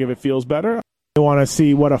way, like if it feels better. I want to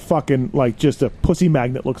see what a fucking, just a pussy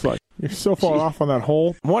magnet looks like. You're so far off on that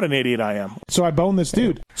hole. What an idiot I am. So I boned this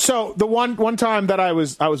dude. So the one time that I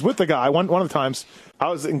was with the guy, one of the times, I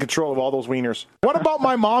was in control of all those wieners. What about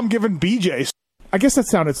my mom giving BJs? I guess that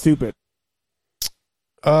sounded stupid.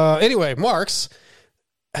 Anyway, Marx,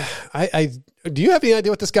 do you have any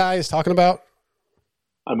idea what this guy is talking about?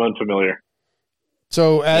 I'm unfamiliar.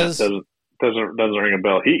 So doesn't ring a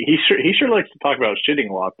bell. He sure likes to talk about shitting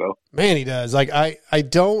a lot, though. Man, he does. I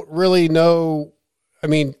don't really know. I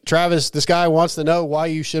mean, Travis, this guy wants to know why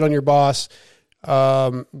you shit on your boss.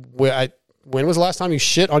 When was the last time you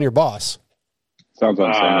shit on your boss? Sounds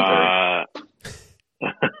unsanitary.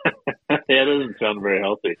 Yeah, it doesn't sound very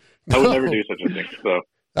healthy. I would never do such a thing. So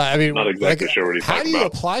I mean, not exactly sure what he's how talking do you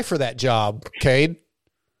about. apply for that job, Cade?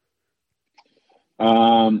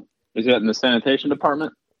 Is it in the sanitation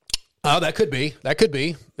department? Oh, that could be.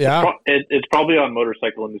 Yeah. It's probably on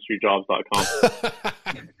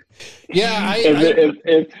motorcycleindustryjobs.com. Yeah.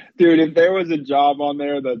 If there was a job on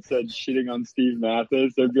there that said shitting on Steve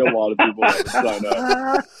Mathis, there'd be a lot of people that would sign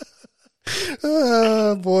up.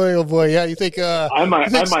 Oh boy. Yeah. You think,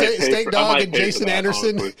 Steak Dog and Jason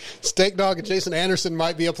Anderson, honestly. Steak Dog and Jason Anderson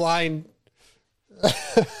might be applying.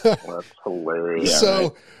 That's hilarious.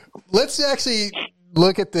 So let's actually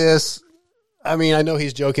look at this. I mean, I know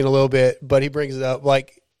he's joking a little bit, but he brings it up.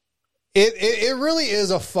 Like, it really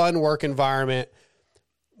is a fun work environment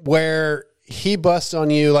where he busts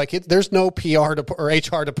on you. Like, there's no PR or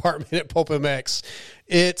HR department at PulpMX.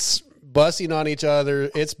 It's busting on each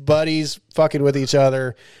other. It's buddies fucking with each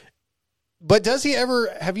other. But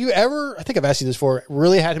have you ever, I think I've asked you this before,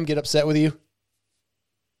 really had him get upset with you?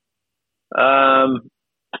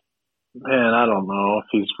 Man, I don't know if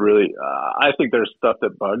he's really. I think there's stuff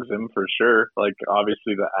that bugs him for sure. Like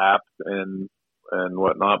obviously the app and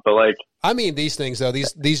whatnot. But like, I mean, these things though,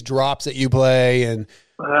 these drops that you play, and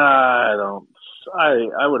I don't.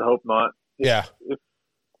 I would hope not. Yeah.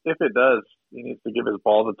 If it does, he needs to give his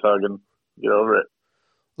balls a tug and get over it.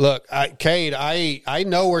 Look, Cade, I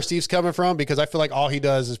know where Steve's coming from because I feel like all he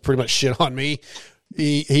does is pretty much shit on me.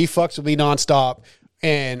 He fucks with me nonstop.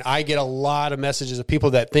 And I get a lot of messages of people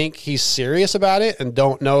that think he's serious about it and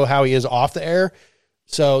don't know how he is off the air.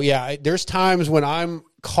 So, yeah, there's times when I'm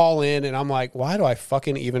call in and I'm like, why do I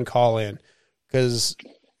fucking even call in? Because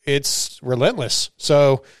it's relentless.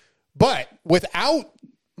 So, but without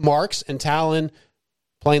Marx and Talon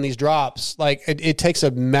playing these drops, like it takes a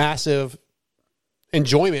massive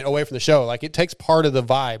enjoyment away from the show. Like it takes part of the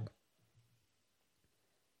vibe.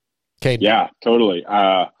 Cade. Yeah, totally.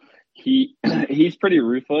 He's pretty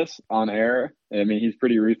ruthless on air. I mean, he's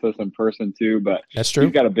pretty ruthless in person too, but that's true.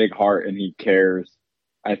 He's got a big heart and he cares,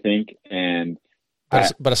 I think. And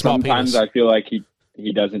but a small sometimes penis. I feel like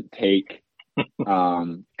he doesn't take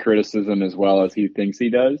criticism as well as he thinks he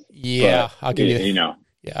does. Yeah, but, I'll give you. You know.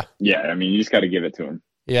 Yeah. Yeah, I mean, you just got to give it to him.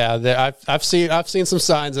 Yeah, I've seen some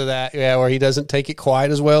signs of that. Yeah, where he doesn't take it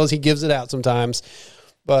quite as well as he gives it out sometimes.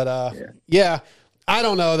 But yeah, I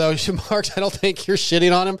don't know though, Marx. I don't think you're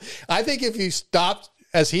shitting on him. I think if you stopped,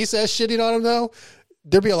 as he says, shitting on him though,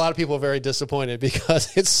 there'd be a lot of people very disappointed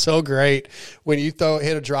because it's so great when you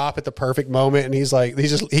hit a drop at the perfect moment, and he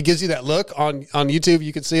gives you that look on YouTube.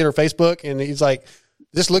 You can see it, or Facebook, and he's like,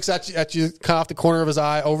 just looks at you kind of off the corner of his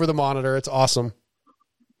eye over the monitor. It's awesome.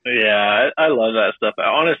 Yeah, I love that stuff.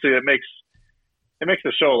 Honestly, it makes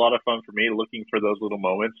the show a lot of fun for me, looking for those little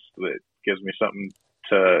moments that gives me something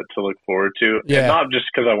to look forward to. Yeah. And not just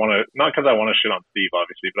because I want to shit on Steve,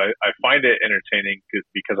 obviously, but I find it entertaining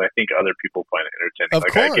because I think other people find it entertaining. Of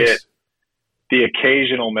course. I get the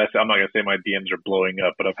occasional message. I'm not going to say my DMs are blowing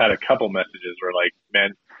up, but I've had a couple messages where like,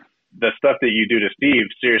 man, the stuff that you do to Steve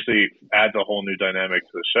seriously adds a whole new dynamic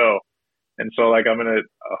to the show. And so, like, I'm going to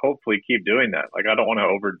hopefully keep doing that. Like, I don't want to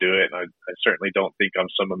overdo it. And I certainly don't think I'm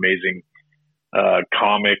some amazing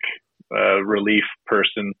comic relief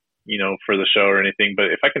person, for the show or anything. But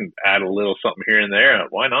if I can add a little something here and there,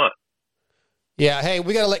 why not? Yeah. Hey,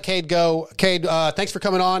 we got to let Cade go. Cade, thanks for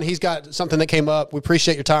coming on. He's got something that came up. We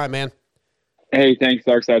appreciate your time, man. Hey, thanks,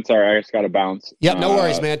 Darkside. Sorry, I just got to bounce. Yep, no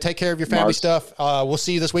worries, man. Take care of your family Marx. stuff. We'll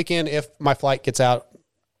see you this weekend if my flight gets out.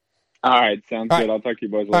 All right, sounds good. I'll talk to you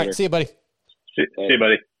boys later. All right, see you, buddy. See you,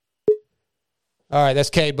 buddy. All right, that's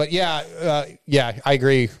Cade. But yeah, I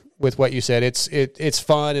agree with what you said. It's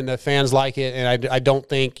fun, and the fans like it, and I don't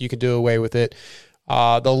think you could do away with it.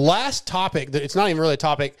 The last topic, it's not even really a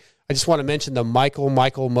topic. I just want to mention the Michael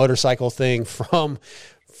motorcycle thing from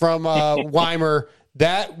Weimer.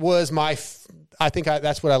 That was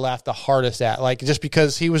that's what I laughed the hardest at. Like, just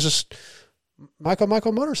because he was just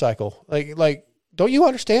Michael motorcycle. Like, don't you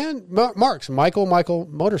understand? Marx, Michael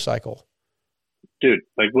motorcycle. Dude,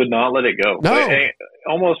 like, would not let it go. No.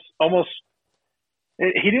 Almost.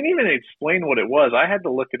 He didn't even explain what it was. I had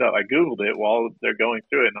to look it up. I Googled it while they're going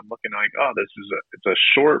through it, and I'm looking like, oh, it's a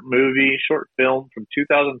short film from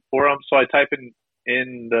 2004. So I type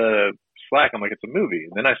in the Slack. I'm like, it's a movie.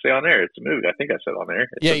 And then I say on there, it's a movie. I think I said on there,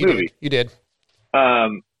 it's a movie. You did.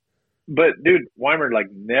 But dude, Weimer like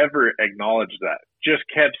never acknowledged that. Just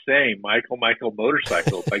kept saying Michael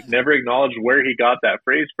motorcycle. Like, never acknowledged where he got that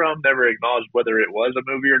phrase from. Never acknowledged whether it was a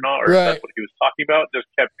movie or not, or if that's what he was talking about. Just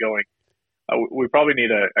kept going. We probably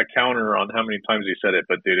need a counter on how many times he said it,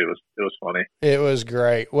 but dude, it was funny. It was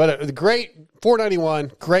great. What a great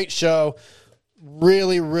 491. Great show.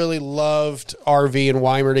 Really, really loved RV and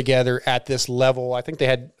Weimer together at this level. I think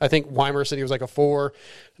Weimer said he was like a 4,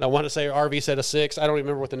 and I want to say RV said a 6. I don't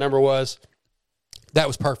remember what the number was. That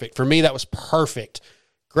was perfect. For me, that was perfect.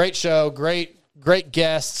 Great show. Great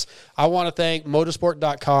guests. I want to thank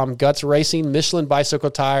motosport.com, Guts Racing, Michelin Bicycle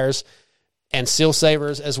Tires, and Seal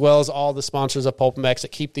Savers, as well as all the sponsors of PulpMX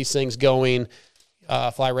that keep these things going.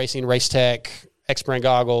 Fly Racing, Race Tech, X-Brand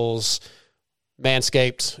Goggles,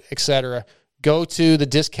 Manscaped, etc. Go to the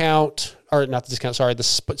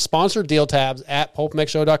sponsored deal tabs at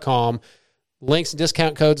PulpMXShow.com. Links and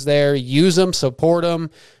discount codes there. Use them, support them.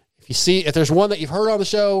 If there's one that you've heard on the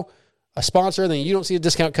show, a sponsor, then you don't see a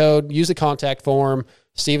discount code, use the contact form.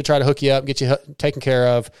 Steve will try to hook you up, get you taken care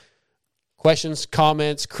of. Questions,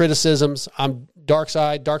 comments, criticisms, I'm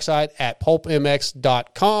darkside at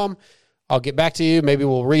pulpmx.com. I'll get back to you. Maybe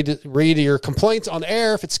we'll read your complaints on the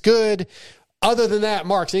air if it's good. Other than that,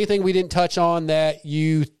 Marx, anything we didn't touch on that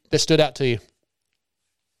stood out to you?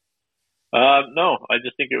 No, I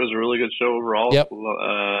just think it was a really good show overall. Yep.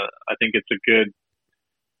 I think it's a good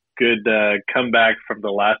comeback from the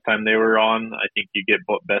last time they were on. I think you get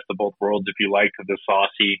best of both worlds. If you liked the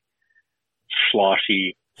saucy,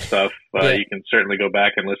 sloshy stuff, you can certainly go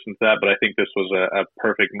back and listen to that. But I think this was a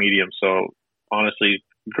perfect medium. So honestly,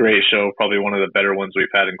 great show. Probably one of the better ones we've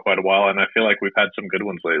had in quite a while. And I feel like we've had some good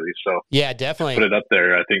ones lately. So yeah, definitely put it up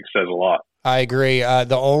there. I think says a lot. I agree.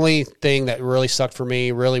 The only thing that really sucked for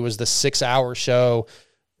me really was the 6-hour show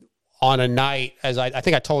on a night. As I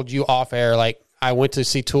think I told you off air, like, I went to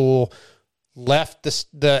see Tool, left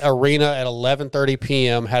the arena at 11:30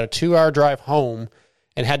 p.m., had a 2-hour drive home,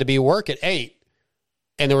 and had to be work at 8.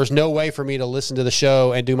 And there was no way for me to listen to the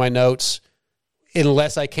show and do my notes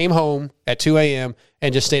unless I came home at 2 a.m.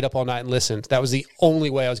 and just stayed up all night and listened. That was the only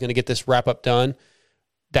way I was going to get this wrap-up done.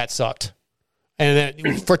 That sucked. And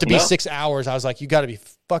then for it to be 6 hours, I was like, you got to be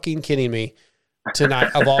fucking kidding me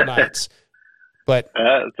tonight of all nights. But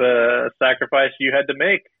it's a sacrifice you had to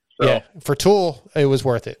make. So. Yeah, for Tool, it was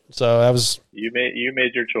worth it. So that was you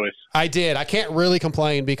made your choice. I did. I can't really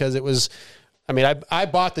complain because it was. I mean, I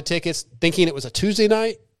bought the tickets thinking it was a Tuesday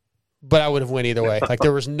night, but I would have went either way. Like,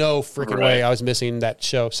 there was no freaking way I was missing that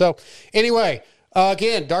show. So anyway,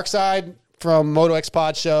 Again, Dark Side from Moto X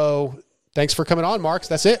Pod Show. Thanks for coming on, Marx.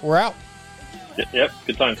 That's it. We're out. Yep.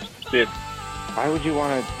 Good times. See you. Why would you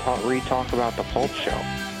want to re-talk about the Pulp Show?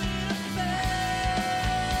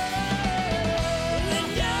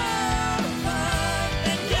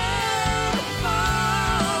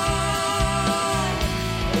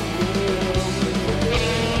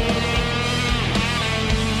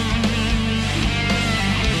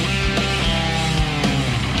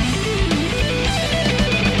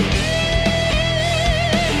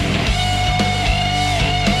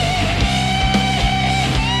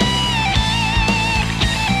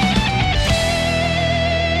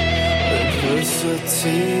 Adversity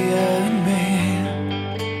and me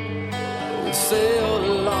will say